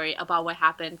story about what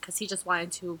happened, because he just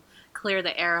wanted to clear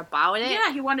the air about it.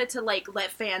 Yeah, he wanted to, like,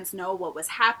 let fans know what was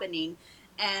happening,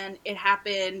 and it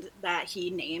happened that he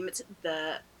named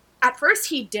the... At first,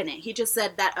 he didn't. He just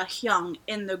said that a Hyung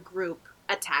in the group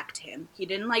attacked him. He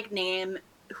didn't, like, name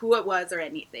who it was or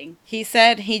anything. He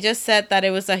just said that it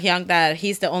was a Hyung, that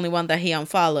he's the only one that he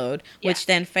unfollowed, which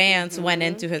then fans went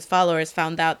into his followers,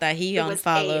 found out that he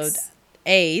unfollowed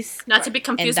Ace. Not to be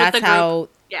confused with the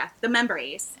group. Yeah, the member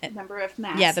Ace. Member of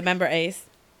Mask. Yeah, the member Ace.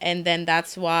 And then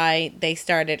that's why they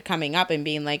started coming up and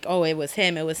being like, oh, it was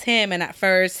him. And at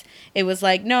first, it was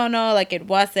like, no, like, it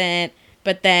wasn't.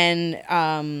 But then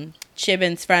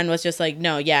Chibin's friend was just like,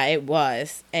 no, yeah, it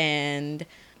was. And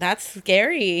that's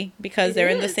scary because they're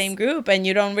in the same group. And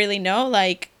you don't really know,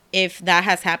 like, if that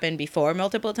has happened before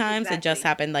multiple times. Exactly. It just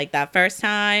happened, like, that first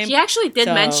time. He actually did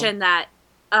mention that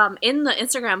in the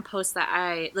Instagram post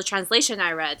the translation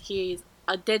I read, he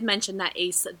did mention that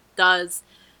Ace does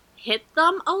hit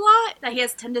them a lot. That he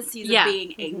has tendencies of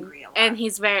being angry a lot. And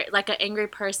he's very, like, an angry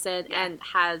person and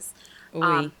has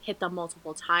hit them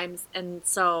multiple times. And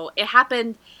so it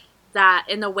happened that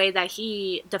in the way that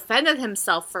he defended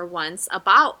himself for once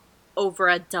over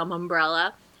a dumb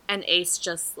umbrella, and Ace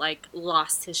just, like,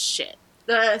 lost his shit.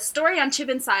 The story on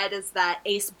Chibin's side is that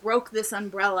Ace broke this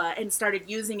umbrella and started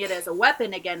using it as a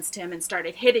weapon against him and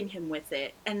started hitting him with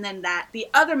it. And then that the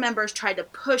other members tried to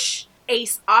push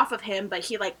Ace off of him, but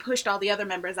he, like, pushed all the other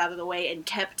members out of the way and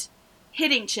kept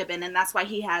hitting Chibin, and that's why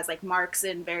he has, like, marks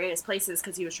in various places,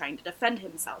 because he was trying to defend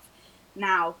himself.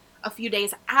 Now, a few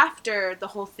days after the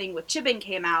whole thing with Chibin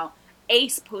came out,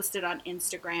 Ace posted on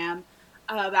Instagram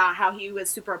about how he was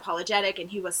super apologetic and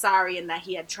he was sorry and that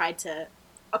he had tried to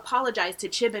apologize to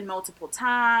Chibin multiple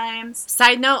times.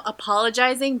 Side note,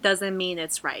 apologizing doesn't mean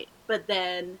it's right. But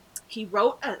then he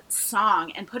wrote a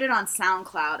song and put it on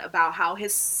SoundCloud about how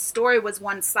his story was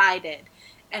one-sided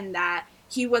and that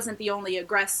he wasn't the only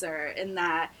aggressor and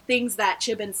that things that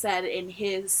Chibin said in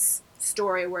his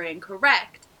story were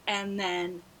incorrect. And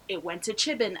then it went to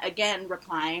Chibin again,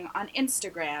 replying on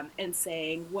Instagram and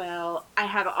saying, well, I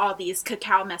have all these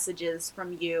cacao messages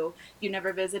from you. You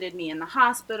never visited me in the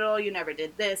hospital. You never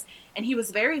did this. And he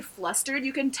was very flustered.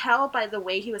 You can tell by the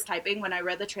way he was typing. When I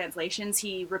read the translations,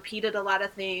 he repeated a lot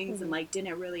of things and, like,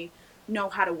 didn't really know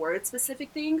how to word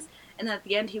specific things. And then at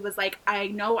the end, he was like, I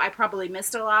know I probably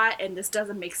missed a lot and this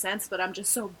doesn't make sense, but I'm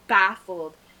just so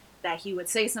baffled that he would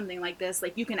say something like this.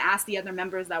 Like, you can ask the other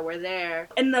members that were there.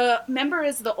 And the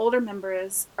older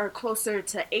members, are closer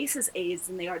to Ace's age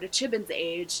than they are to Chibin's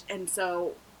age. And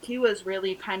so he was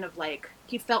really kind of like,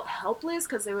 he felt helpless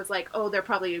because it was like, oh, they're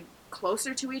probably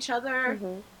closer to each other.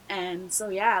 Mm-hmm. And so,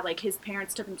 yeah, like, his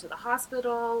parents took him to the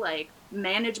hospital, like,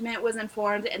 management was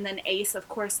informed, and then Ace, of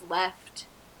course, left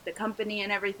the company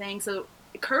and everything. So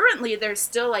currently there's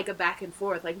still, like, a back and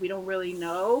forth. Like, we don't really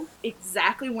know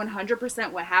exactly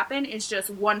 100% what happened. It's just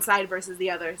one side versus the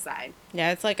other side.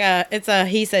 Yeah, it's like it's a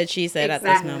he said, she said exactly,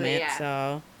 at this moment. Yeah.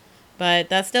 So, but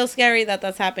that's still scary that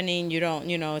that's happening. You don't,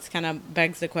 it's kind of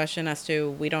begs the question as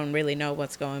to, we don't really know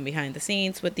what's going behind the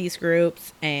scenes with these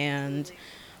groups. And,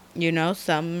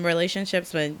 some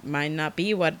relationships might not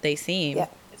be what they seem. Yeah.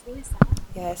 It's really sad.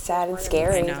 Yeah, it's sad and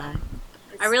scary.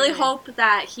 I really hope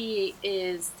that he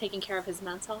is taking care of his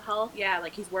mental health. Yeah,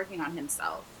 like, he's working on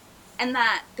himself. And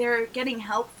that they're getting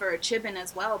help for Chibin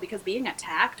as well, because being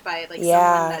attacked by, like,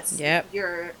 someone that's that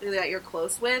you're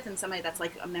close with, and somebody that's,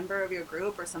 like, a member of your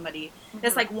group, or somebody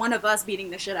that's, like, one of us beating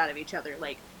the shit out of each other,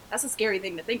 like, that's a scary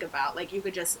thing to think about. Like, you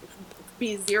could just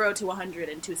be 0 to 100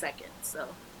 in 2 seconds, so.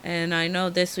 And I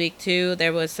know this week, too,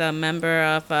 there was a member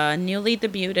of a newly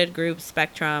debuted group,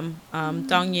 Spectrum, Dong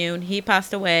Yoon. He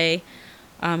passed away.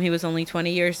 He was only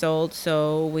 20 years old,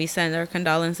 so we send our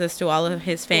condolences to all of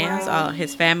his fans, all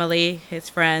his family, his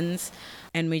friends.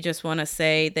 And we just want to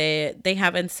say they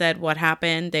haven't said what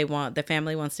happened. The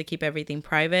family wants to keep everything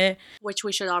private, which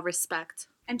we should all respect.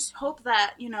 And hope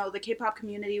that, the K-pop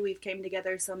community, we've came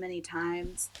together so many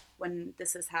times when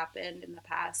this has happened in the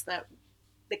past, that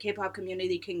the K-pop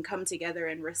community can come together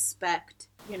and respect,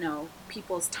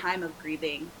 people's time of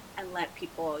grieving and let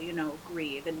people,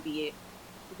 grieve and be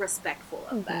respectful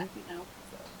of that, So.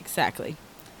 Exactly.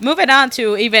 Moving on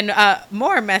to even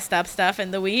more messed up stuff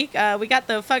in the week. We got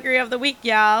the fuckery of the week,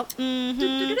 y'all.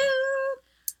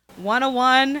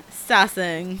 101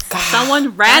 Sasang.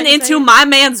 Someone ran into my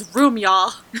man's room,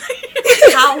 y'all.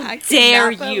 How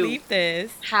dare you? Believe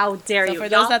this. How dare you? For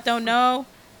those that don't know,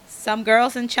 some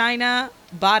girls in China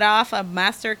bought off a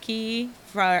master key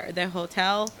for their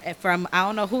hotel from I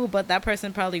don't know who, but that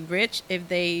person probably rich. If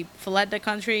they fled the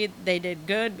country, they did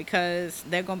good because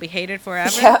they're going to be hated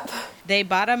forever. Yep. They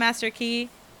bought a master key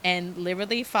and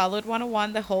literally followed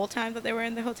 101 the whole time that they were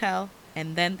in the hotel.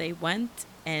 And then they went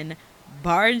and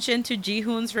barged into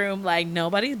Jihoon's room like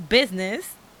nobody's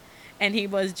business. And he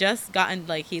was just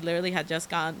he literally had just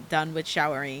gotten done with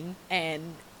showering.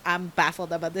 And I'm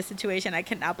baffled about this situation. I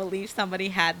cannot believe somebody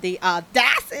had the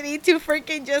audacity to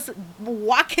freaking just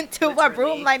walk into a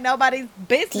room like nobody's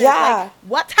business. Yeah. Like,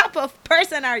 what type of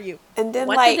person are you? And then,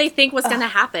 what did they think was going to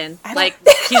happen? Like,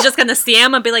 he's just going to see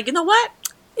him and be like, you know what?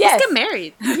 Yes. Let's get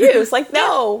married. Yes, like,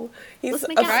 no. He's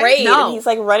afraid. No. And he's,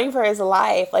 like, running for his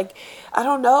life. Like, I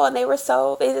don't know. And they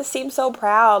just seemed so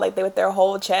proud. Like, with their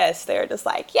whole chest. They were just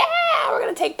like, yeah, we're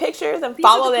going to take pictures and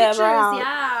follow them around.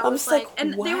 Yeah. I'm just like,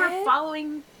 and what? They were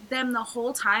following them the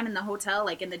whole time in the hotel,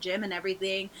 like in the gym and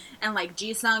everything, and like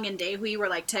Jisung and Daehui were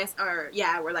like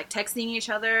texting each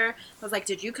other. I was like,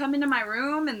 did you come into my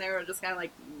room? And they were just kind of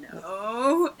like,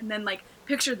 no. And then like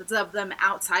pictures of them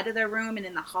outside of their room and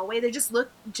in the hallway, they just look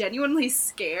genuinely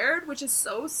scared, which is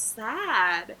so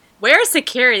sad. Where's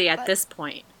security at this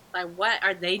point? Like, what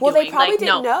are they doing? Well, they probably didn't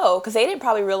no. know, because they didn't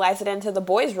probably realize it until the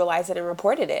boys realized it and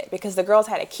reported it, because the girls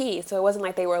had a key, so it wasn't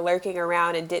like they were lurking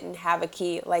around and didn't have a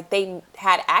key. Like, they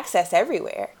had access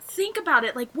everywhere. Think about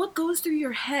it. Like, what goes through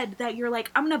your head that you're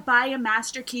like, I'm going to buy a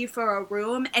master key for a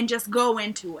room and just go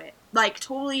into it? Like,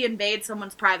 totally invade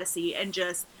someone's privacy and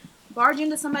just barge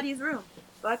into somebody's room.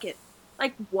 Fuck it.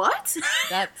 Like, what?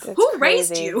 That's who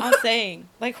raised you? I'm saying,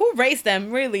 like, who raised them,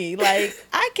 really? Like,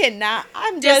 I cannot.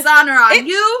 I'm just dishonor on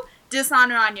you,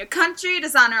 dishonor on your country,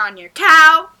 dishonor on your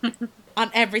cow,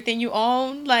 on everything you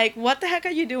own. Like, what the heck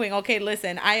are you doing? Okay,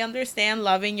 listen, I understand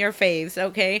loving your faves,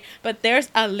 okay, but there's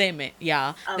a limit,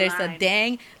 y'all. There's a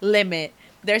dang limit.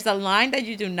 There's a line that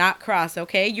you do not cross.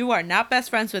 Okay, you are not best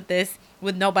friends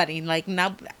with nobody. Like,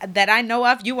 now that I know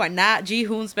of, you are not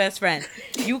Jihoon's best friend.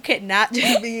 You cannot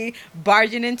just be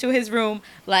barging into his room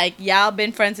like y'all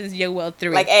been friends since Year World 3.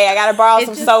 Like, hey, I gotta borrow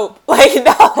some soap. Like,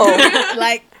 no.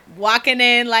 Like, walking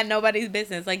in like nobody's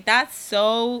business. Like, that's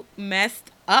so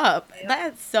messed up. Yep.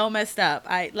 That's so messed up.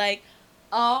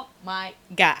 Oh my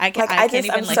God. I can't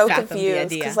even I'm like so fathom confused, the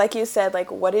idea. because like you said,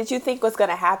 like, what did you think was going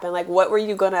to happen? Like, what were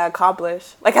you going to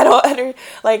accomplish? Like, I don't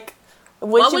like,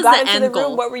 once you got into the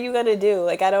room, what were you going to do?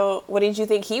 Like, what did you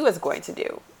think he was going to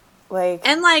do? Like,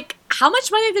 and like, how much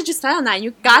money did you spend on that?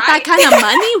 You got that kind of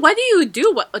money? What do you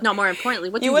do? More importantly,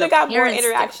 what do you would have got more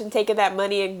interaction taking that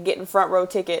money and getting front row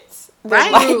tickets.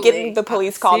 Right. Like, getting the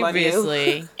police called on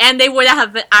you. And they would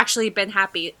have actually been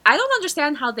happy. I don't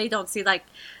understand how they don't see like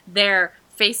their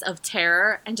face of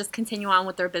terror and just continue on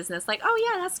with their business. Like, oh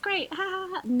yeah, that's great.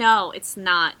 No, it's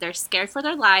not. They're scared for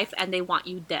their life and they want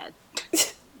you dead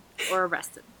or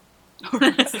arrested.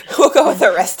 We'll go with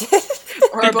arrested.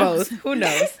 or both. Who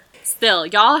knows? Still,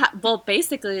 y'all,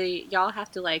 basically, y'all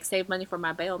have to, like, save money for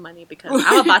my bail money because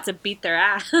I'm about to beat their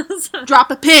ass.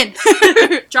 Drop a pin.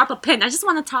 Drop a pin. I just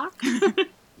want to talk.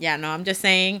 Yeah, no, I'm just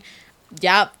saying,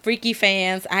 y'all freaky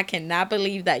fans, I cannot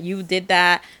believe that you did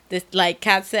that. This, like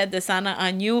Kat said, the sana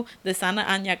on you, the sana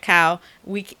on your cow.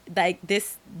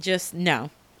 This just,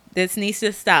 no. This needs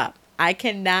to stop. I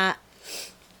cannot,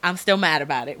 I'm still mad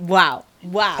about it. Wow.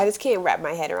 I just can't wrap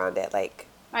my head around it, like.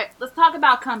 All right, let's talk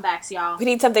about comebacks, y'all. We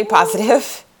need something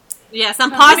positive. Yeah,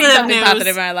 some positive news.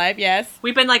 Positive in my life, yes.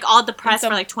 We've been like all depressed for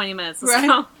like 20 minutes.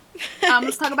 Right.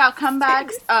 Let's talk about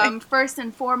comebacks. First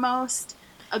and foremost,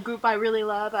 a group I really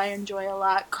love, I enjoy a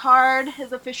lot. KARD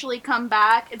has officially come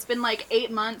back. It's been like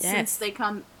 8 months since they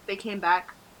came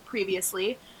back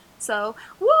previously. So,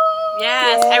 woo!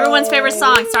 Yes, everyone's favorite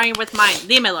song, starting with mine,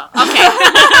 Dímelo.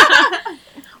 Okay.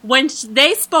 When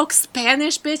they spoke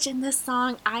Spanish, bitch, in this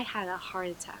song, I had a heart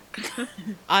attack.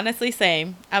 Honestly,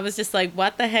 same. I was just like,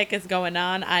 what the heck is going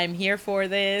on? I'm here for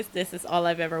this. This is all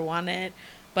I've ever wanted.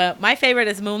 But my favorite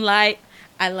is Moonlight.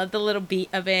 I love the little beat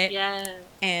of it. Yeah.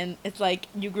 And it's like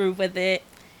you groove with it.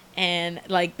 And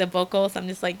like the vocals, I'm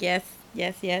just like, yes,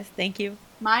 yes, yes, thank you.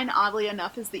 Mine, oddly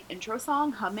enough, is the intro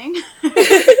song, Humming.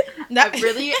 No. I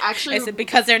really actually... Is it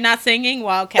because they're not singing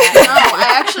Wildcat? No,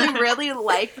 I actually really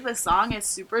liked the song. It's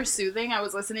super soothing. I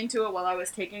was listening to it while I was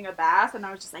taking a bath, and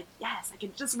I was just like, yes, I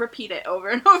can just repeat it over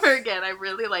and over again. I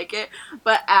really like it.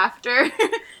 But after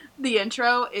the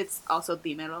intro, it's also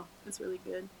Dímelo. It's really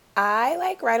good. I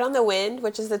like Ride on the Wind,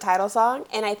 which is the title song,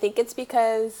 and I think it's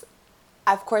because,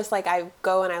 of course, like I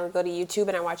go to YouTube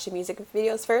and I watch the music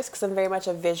videos first because I'm very much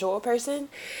a visual person.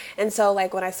 And so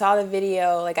like when I saw the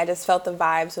video, like I just felt the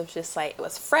vibes of just like it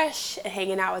was fresh and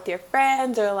hanging out with your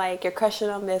friends, or like you're crushing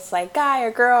on this like guy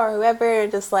or girl or whoever,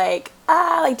 and just like,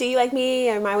 like, do you like me?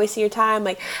 Or am I wasting your time?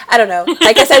 Like, I don't know.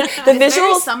 Like I said, the It's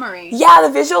very visuals, summery. yeah,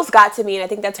 the visuals got to me, and I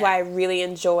think that's why I really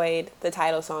enjoyed the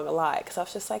title song a lot, because I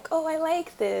was just like, oh, I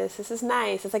like this. This is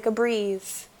nice. It's like a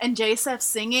breeze. And J-Seth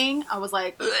singing, I was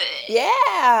like,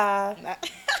 Yeah.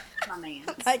 my man.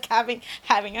 Like having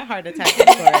a heart attack for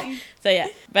it. So yeah,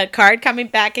 but Card coming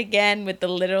back again with the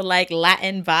little like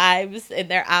Latin vibes in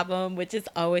their album, which is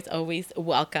always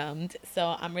welcomed.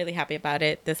 So I'm really happy about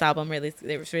it. This album it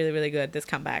was really good, this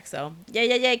comeback. So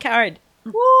yay Card.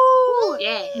 Woo!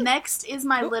 Yeah. Next is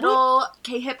my little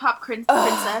K-hip hop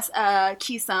princess,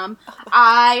 Kisum.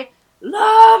 I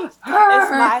love her.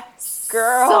 It's my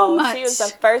girl. So much. She was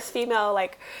the first female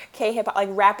like K-hip like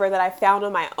rapper that I found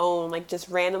on my own, like just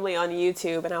randomly on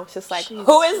YouTube, and I was just like,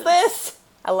 who is this?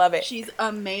 I love it. She's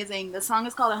amazing. The song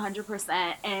is called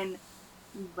 100%, and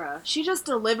bruh, she just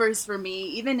delivers for me,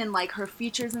 even in like her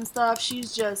features and stuff.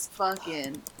 She's just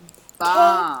fucking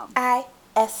bomb.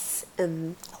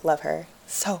 Kism. Love her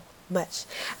so much.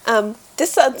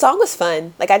 This song was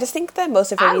fun. Like I just think that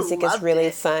most of her music is really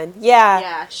fun.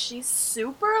 Yeah, she's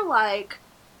super like,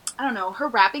 I don't know, her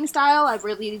rapping style I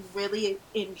really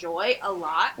enjoy a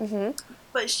lot. Mm-hmm.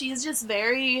 But she's just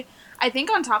very, I think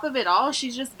on top of it all,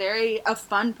 she's just very a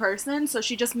fun person, so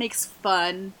she just makes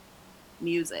fun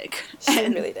music. She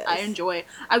and really does.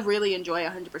 I really enjoy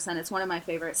 100%. It's one of my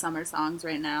favorite summer songs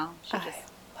right now. She just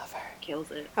love her.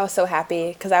 Kills it. I was so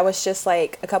happy because I was just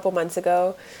like a couple months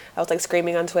ago, I was like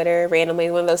screaming on Twitter randomly,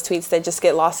 one of those tweets that just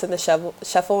get lost in the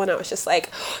shuffle, and I was just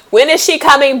like, when is she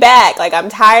coming back? Like I'm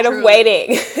tired of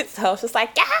waiting. So I was just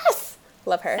like, yes,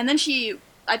 love her. And then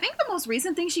I think the most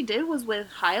recent thing she did was with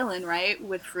Hyland, right?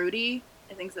 With Fruity.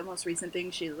 I think it's the most recent thing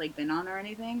she's like been on or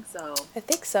anything. So I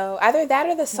think so. Either that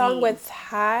or the song with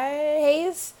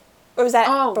Hayes, or was that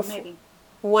before? Maybe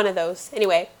one of those.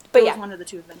 Anyway, but it was one of the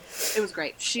two of them. It was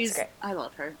great. Great. I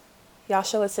love her. Y'all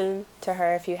should listen to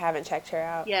her if you haven't checked her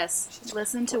out. Yes,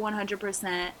 listen to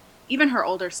 100%. Even her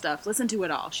older stuff, listen to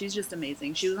it all. She's just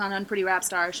amazing. She was on Unpretty Rap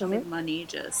Star. She'll make money.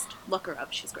 Just look her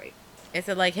up. She's great. Is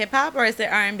it like hip hop or is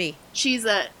it R&B? She's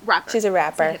a rapper. She's a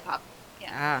rapper. Hip hop.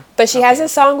 Yeah. But she has a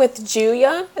song with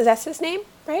Julia. Is that his name?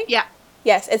 Right? Yeah.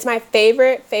 Yes, it's my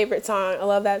favorite song. I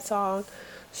love that song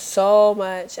so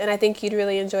much, and I think you'd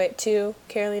really enjoy it too,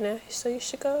 Carolina. So you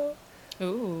should go.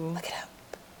 Ooh. Look it up.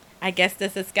 I guess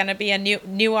this is gonna be a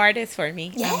new artist for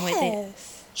me. Yes. I'm with it.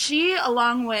 She,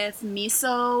 along with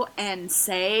Miso and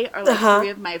Say, are like three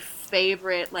of my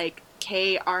favorite like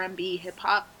K R&B hip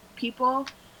hop people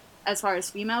as far as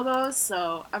female goes.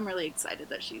 So I'm really excited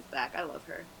that she's back. I love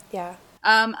her. Yeah.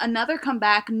 Another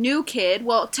comeback, New Kid.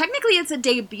 Well, technically it's a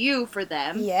debut for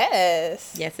them.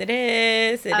 Yes. Yes, it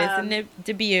is. It is a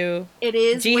debut. It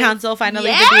is. G Hansel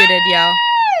finally debuted, y'all.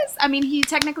 Yes. I mean, he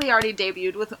technically already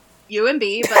debuted with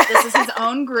UMB, but this is his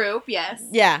own group. Yes.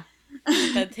 Yeah.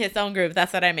 That's his own group.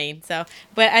 That's what I mean. So,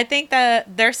 but I think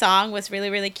that their song was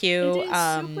really cute. It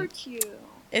is super cute.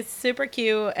 It's super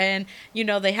cute, and you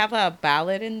know they have a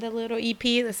ballad in the little EP,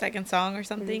 the second song or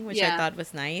something, which I thought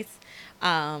was nice.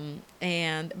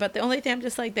 But the only thing I'm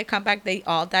just like, they come back, they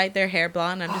all dyed their hair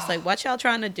blonde. I'm just like, what y'all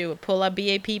trying to do? Pull a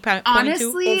BAP point?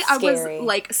 Honestly, I was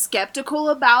like skeptical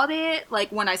about it,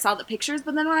 like when I saw the pictures,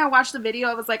 but then when I watched the video,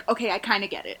 I was like, okay, I kind of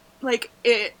get it. Like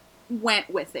it went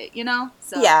with it, you know?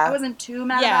 So I wasn't too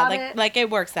mad about it. Like it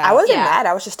works out. I wasn't mad.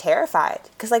 I was just terrified.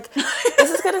 Because, like,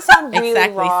 this is going to sound really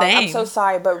wrong. Same. I'm so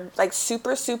sorry. But, like,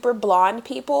 super blonde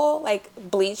people, like,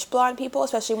 bleached blonde people,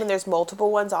 especially when there's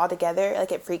multiple ones all together,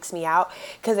 like, it freaks me out.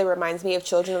 Because it reminds me of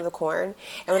Children of the Corn.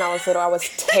 And when I was little, I was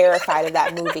terrified of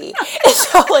that movie. And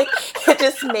so, like, it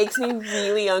just makes me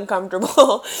really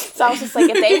uncomfortable. So I was just like,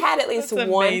 if they had at least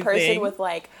one person with,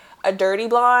 like, a dirty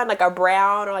blonde, like a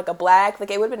brown or like a black, like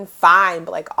it would have been fine,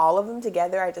 but like all of them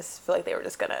together, I just feel like they were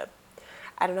just gonna,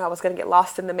 I don't know, I was going to get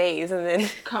lost in the maze and then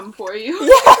come for you.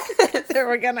 Yeah. They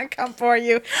were going to come for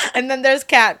you. And then there's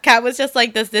Kat. Kat was just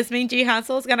like, does this mean G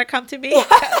Hansel is going to come to me?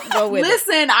 Go with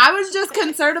Listen, I was just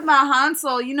concerned about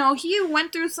Hansel. You know, he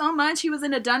went through so much. He was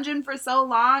in a dungeon for so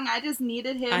long. I just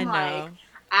needed him, like,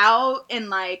 out and,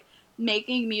 like,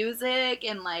 making music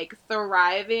and, like,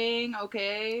 thriving,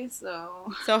 okay?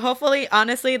 So hopefully,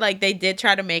 honestly, like, they did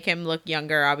try to make him look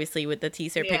younger, obviously, with the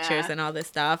teaser pictures and all this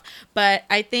stuff. But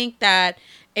I think that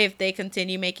if they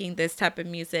continue making this type of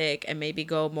music and maybe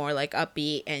go more, like,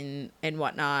 upbeat and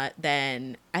whatnot,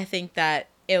 then I think that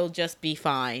it'll just be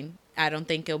fine. I don't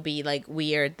think it'll be, like,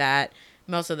 weird that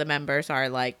most of the members are,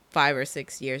 like, 5 or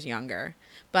 6 years younger.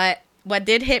 But what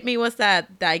did hit me was that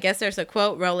I guess there's a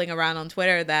quote rolling around on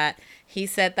Twitter that he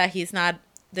said that he's not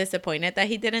disappointed that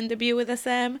he didn't debut with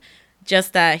SM,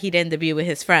 just that he didn't debut with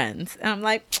his friends. And I'm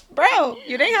like, bro,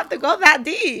 you didn't have to go that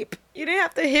deep. You didn't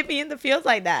have to hit me in the feels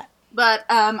like that. But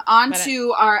on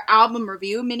to our album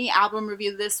review, mini album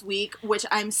review this week, which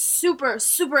I'm super,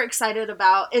 super excited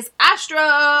about, is Astro!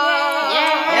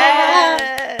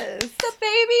 Yes! The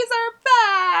babies are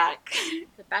back!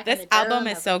 This album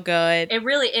is so good. It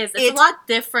really is. It's a lot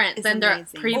different than amazing.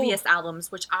 their previous albums,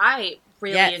 which I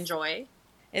really enjoy.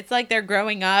 It's like they're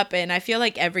growing up, and I feel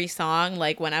like every song,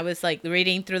 like when I was like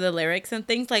reading through the lyrics and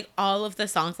things, like all of the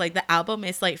songs, like the album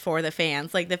is like for the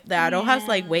fans. Like the Aro has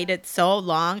like waited so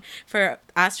long for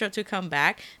Astro to come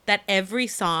back that every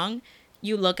song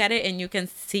you look at it and you can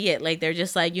see it. Like they're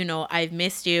just like, you know, I've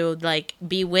missed you, like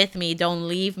be with me, don't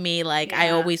leave me, like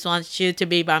I always want you to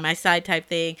be by my side type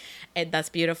thing. And that's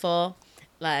beautiful.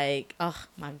 Like, oh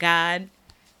my God.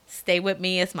 Stay With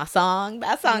Me is my song.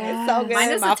 That song is so good.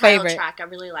 Mine is my the title favorite track. I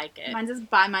really like it. Mine's just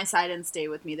By My Side and Stay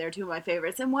With Me. They're two of my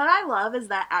favorites. And what I love is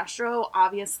that Astro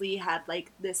obviously had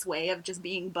like this way of just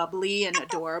being bubbly and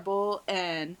adorable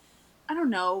and, I don't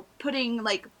know, putting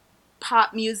like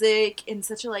pop music in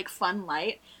such a like fun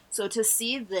light. So to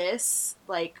see this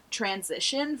like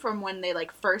transition from when they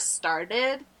like first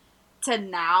started to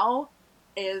now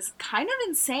is kind of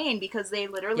insane because they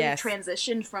literally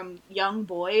transitioned from young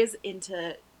boys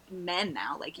into men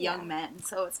now, like young men.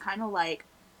 So it's kind of like,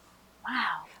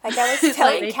 wow. Like I was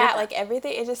telling Kat, like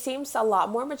everything, it just seems a lot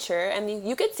more mature. And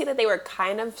you could see that they were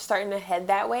kind of starting to head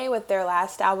that way with their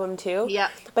last album too. Yeah.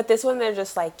 But this one, they're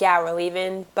just like, yeah, we're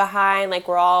leaving behind. Like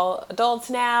we're all adults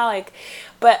now. Like,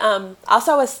 but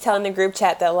also I was telling the group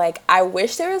chat that like, I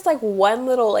wish there was like one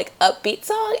little like upbeat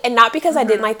song. And not because I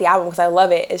didn't like the album, because I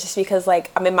love it. It's just because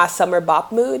like I'm in my summer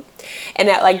bop mood. And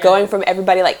that like going from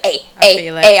everybody like, hey,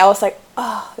 I was like,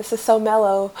 oh, this is so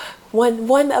mellow. One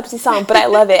upbeat song, but I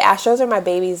love it. Astros are my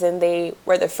babies, and they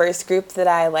were the first group that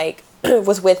I like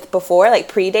was with before, like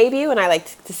pre-debut, and I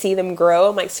like to see them grow.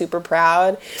 I'm like super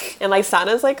proud, and like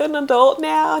Sana's like an adult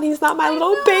now, and he's not my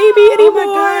little baby anymore.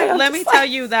 Oh my God. Let me tell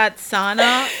you that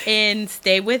Sana in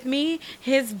Stay With Me,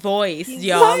 his voice,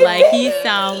 y'all, like he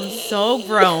sounds so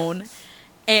grown,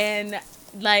 and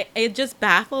like it just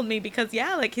baffled me because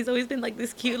like he's always been like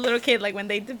this cute little kid. Like when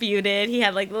they debuted, he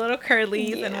had like the little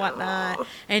curlies and whatnot,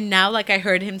 and now like I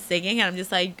heard him singing and I'm just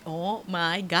like, oh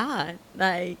my God,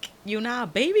 like you're not a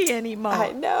baby anymore.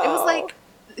 I know. It was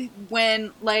like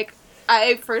when like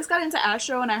I first got into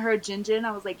Astro and I heard Jinjin,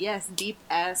 I was like, yes, deep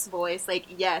ass voice, like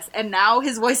yes. And now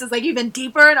his voice is like even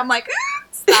deeper and I'm like,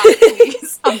 stop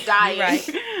please, I'm dying. Right.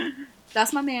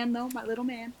 That's my man though, my little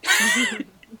man.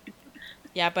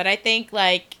 Yeah, but I think,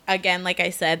 like, again, like I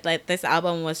said, like, this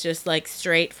album was just, like,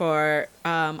 straight for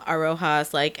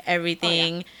Arohas. Like,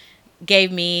 everything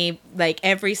gave me, like,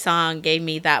 every song gave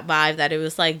me that vibe that it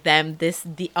was, like, them,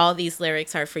 all these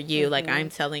lyrics are for you. Like, I'm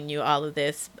telling you all of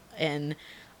this. And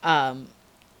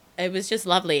it was just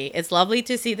lovely. It's lovely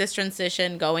to see this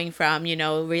transition going from, you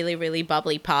know, really, really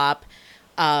bubbly pop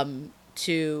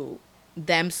to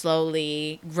them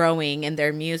slowly growing in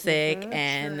their music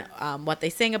and what they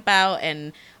sing about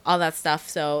and all that stuff.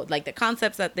 So like the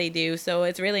concepts that they do. So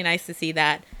it's really nice to see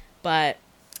that. But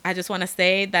I just want to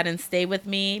say that in Stay With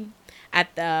Me,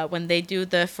 at the when they do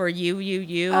the For You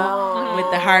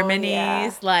with the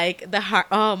harmonies, like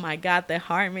oh my God, the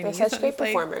harmonies. They're such great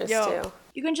performers too.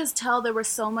 You can just tell there was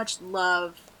so much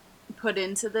love put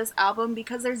into this album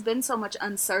because there's been so much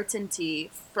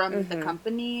uncertainty from the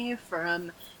company,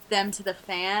 from them to the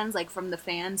fans, like from the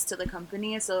fans to the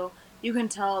company. So you can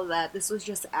tell that this was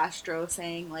just Astro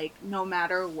saying like, no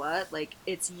matter what, like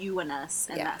it's you and us,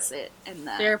 and that's it. And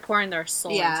that they're pouring their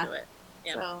soul into it.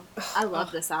 Yeah. So I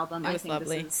love this album. I think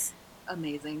lovely. this is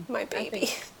amazing. My baby.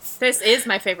 This is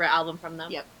my favorite album from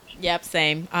them. Yep,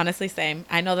 same. Honestly, same.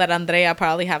 I know that Andrea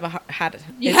probably had a heart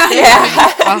Still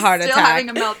attack. having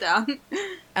a meltdown.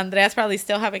 Andrea's probably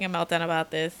still having a meltdown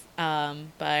about this.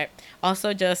 But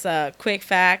also just a quick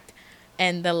fact,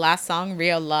 and the last song,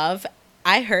 Real Love,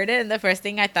 I heard it, and the first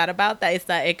thing I thought about that is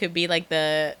that it could be like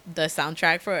the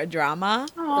soundtrack for a drama.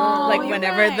 Oh, Like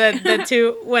whenever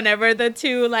the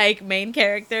two like main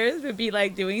characters would be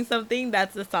like doing something,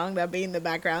 that's the song that be in the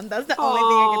background. That's the only thing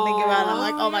I can think about. I'm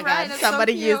like, oh my god, right,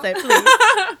 somebody so use it,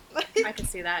 please. I can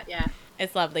see that. Yeah.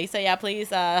 It's lovely. So yeah, please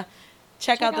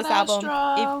check out this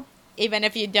album. Even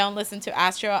if you don't listen to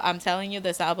Astro, I'm telling you,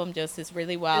 this album just is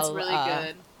really well. It's really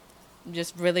good.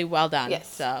 Just really well done.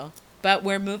 Yes. So, but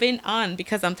we're moving on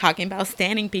because I'm talking about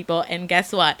standing people, and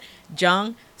guess what?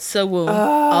 Jung So-woon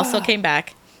also came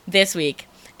back this week,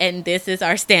 and this is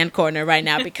our stand corner right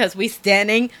now because we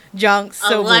standing Jung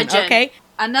So-woon. Okay.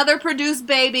 Another produced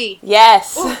baby.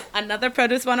 Yes. Ooh, another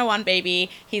Produce 101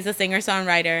 baby. He's a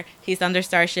singer-songwriter. He's under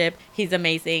Starship. He's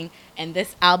amazing. And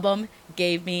this album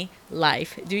gave me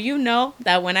life. Do you know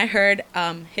that when I heard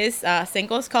his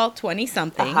single is called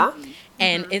 20-something,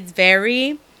 and it's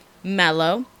very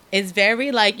mellow. It's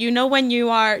very like, you know, when you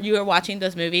are watching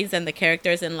those movies and the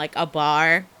characters in like a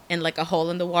bar, in like a hole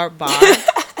in the wall bar,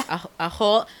 a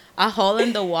hole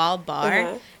in the wall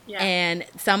bar. Yeah. And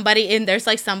there's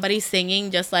like somebody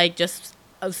singing, just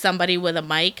somebody with a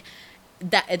mic.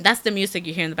 That's the music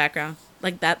you hear in the background.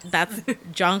 Like that's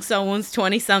Jung So-woon's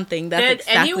 20-something. That's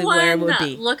exactly where it would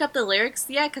be. Look up the lyrics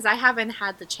yet? Because I haven't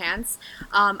had the chance.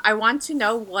 I want to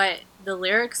know what the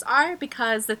lyrics are,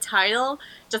 because the title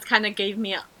just kind of gave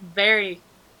me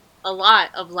a lot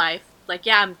of life. Like,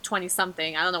 yeah, I'm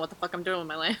 20-something. I don't know what the fuck I'm doing with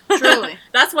my life. Truly.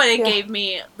 That's what it gave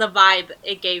me, the vibe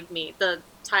it gave me, the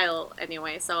title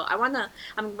anyway. So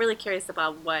I'm really curious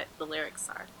about what the lyrics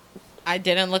are. I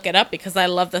didn't look it up because I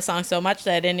love the song so much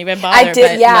that I didn't even bother. I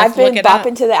did, yeah. I've been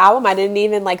bopping to the album. I didn't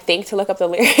even think to look up the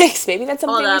lyrics. Maybe that's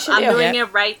something we should do. I'm doing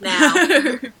it right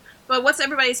now. But what's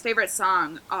everybody's favorite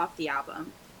song off the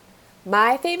album?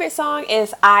 My favorite song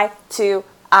is I to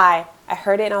I. I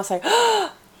heard it and I was like,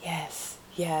 oh, yes.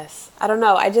 I don't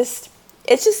know.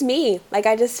 It's just me. Like,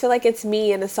 I just feel like it's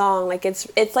me in a song. Like,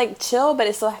 it's like chill, but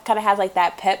it still kind of has like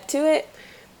that pep to it.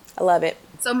 I love it.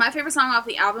 So my favorite song off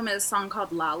the album is a song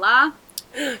called La La.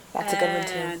 That's a good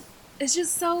one too. It's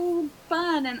just so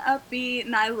fun and upbeat,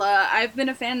 and I've been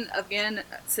a fan again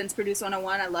since Produce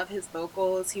 101. I love his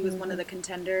vocals. He was one of the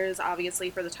contenders, obviously,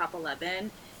 for the top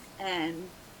 11, and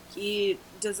he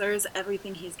deserves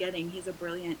everything he's getting. He's a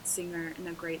brilliant singer and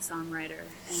a great songwriter.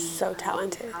 And so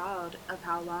talented. I'm proud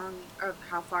of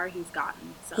how far he's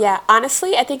gotten. So. Yeah,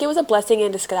 honestly, I think it was a blessing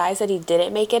in disguise that he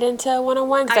didn't make it into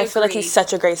 101, because I feel like he's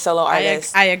such a great solo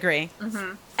artist. I agree.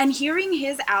 Mm-hmm. And hearing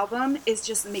his album is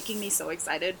just making me so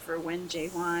excited for when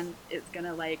Jaewon is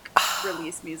gonna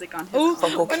release music on his own.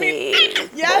 Vocal king.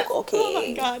 Yes. Vocal king. Oh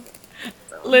my god.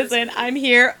 So listen, I'm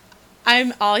here.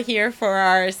 I'm all here for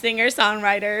our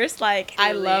singer-songwriters. Like,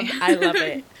 really? I love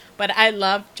it. But I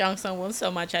love Jung So-woon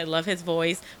so much. I love his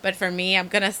voice. But for me, I'm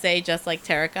going to say, just like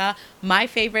Terika, my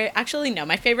favorite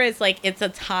is it's a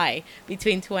tie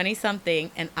between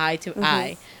 20-something and I to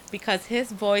I. Because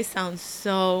his voice sounds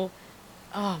so,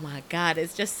 oh my God,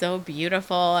 it's just so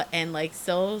beautiful and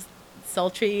so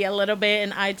sultry a little bit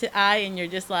in I to I. And you're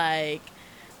just like,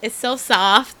 it's so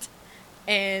soft.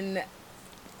 And,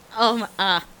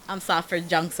 I'm soft for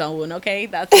Jung So-woon, okay?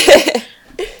 That's it.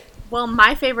 Well,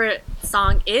 my favorite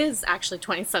song is actually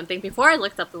 20-something before I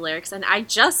looked up the lyrics, and I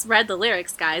just read the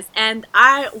lyrics, guys, and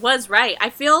I was right. I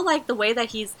feel like the way that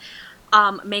he's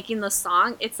making the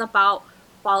song, it's about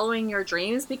following your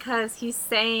dreams, because he's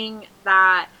saying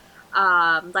that,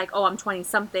 I'm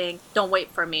 20-something, don't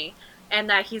wait for me, and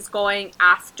that he's going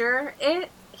after it.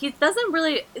 He doesn't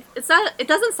really, it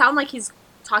doesn't sound like he's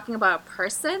talking about a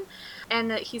person, and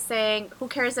he's saying, who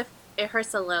cares if it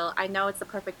hurts a little, I know it's the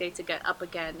perfect day to get up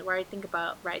again. Where I think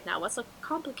about right now, what's so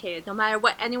complicated? No matter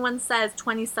what anyone says,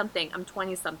 20-something, I'm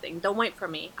 20-something, don't wait for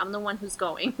me, I'm the one who's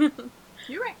going.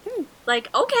 You're right.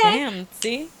 Okay. Damn,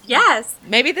 see? Yes.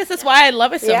 Maybe this is why I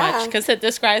love it so much, because it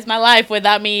describes my life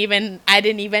without me I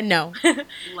didn't even know.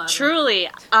 Truly.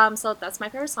 So that's my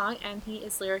favorite song, and he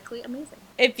is lyrically amazing.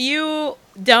 If you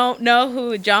don't know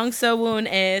who Jung So-woon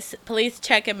is, please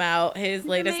check him out. His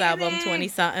latest album,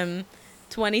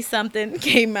 20-something,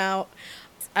 came out.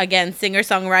 Again,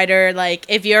 singer-songwriter.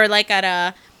 If you're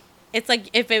it's like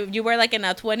if you were in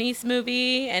a 20s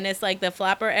movie and it's the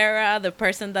flapper era, the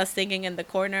person that's singing in the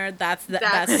corner, that's him.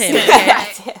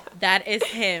 Okay? That is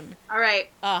him. All right.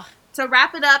 To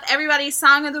wrap it up, everybody's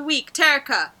song of the week.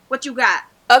 Terika, what you got?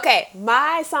 Okay,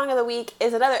 my song of the week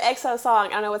is another EXO song. I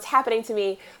don't know what's happening to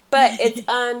me, but it's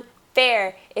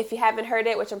Unfair. If you haven't heard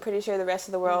it, which I'm pretty sure the rest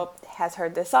of the world has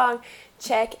heard this song,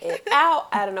 Check it out.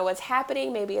 I don't know what's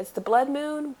happening. Maybe it's the blood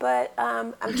moon, but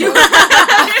I'm feeling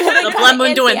the blood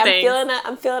moon doing things.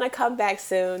 I'm feeling a comeback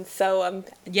soon. So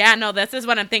yeah, no, this is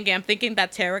what I'm thinking. I'm thinking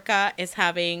that Terika is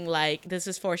having like, this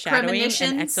is foreshadowing, and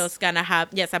EXO's gonna have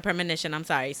a premonition. I'm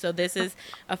sorry. So this is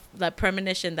a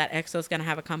premonition that EXO's gonna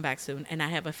have a comeback soon, and I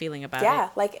have a feeling about it. Yeah,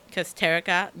 like because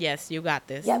Terika, yes, you got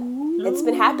this. Yep, it's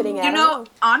been happening. You know,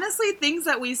 honestly, things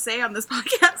that we say on this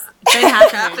podcast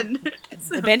happened. It's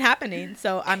been happening.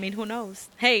 So I mean, who knows?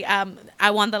 Hey,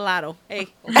 I won the lotto. Hey,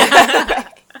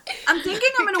 I'm thinking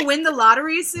I'm gonna win the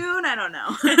lottery soon. I don't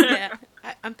know. Yeah,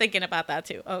 I'm thinking about that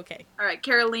too. Okay. All right,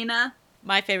 Carolina.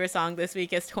 My favorite song this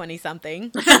week is 20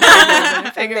 something.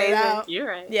 Figure it out. You're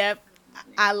right. Yep.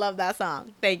 I love that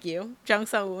song. Thank you. Jung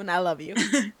Sung-woon, I love you.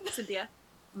 Cynthia.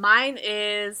 Mine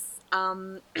is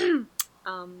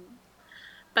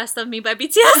Best of Me by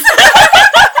BTS.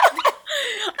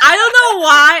 I don't know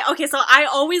why. Okay, so I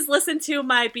always listen to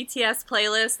my BTS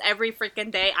playlist every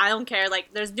freaking day. I don't care.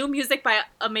 Like, there's new music by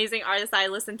amazing artists I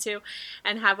listen to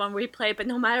and have on replay. But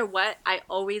no matter what, I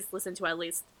always listen to at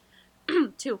least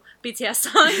 2 BTS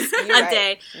songs a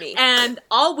day. Me. And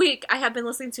all week, I have been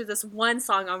listening to this one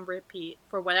song on repeat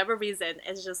for whatever reason.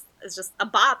 It's just a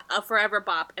bop, a forever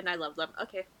bop, and I love them.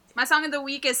 Okay. My song of the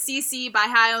week is CC by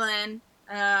Hyland.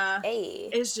 Hey.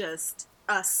 It's just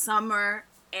a summer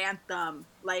anthem.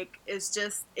 Like, it's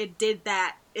just, it did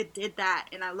that,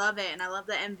 and I love it, and I love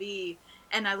the MV,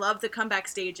 and I love the comeback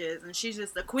stages, and she's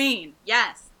just the queen.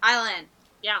 Yes, Hyland.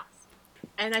 Yeah.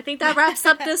 And I think that wraps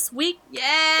up this week.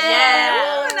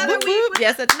 Yeah. Ooh, another week with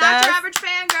yes, it Not does. Your Average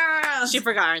Fangirl. She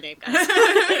forgot her name,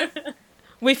 guys.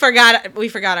 We forgot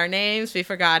our names. We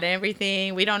forgot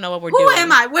everything. We don't know what we're doing. Who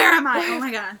am I? Where am I? Oh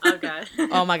my god. Oh god.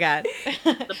 Oh my god.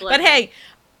 But hey,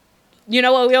 you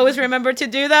know what we always remember to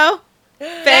do though?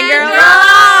 Fangirl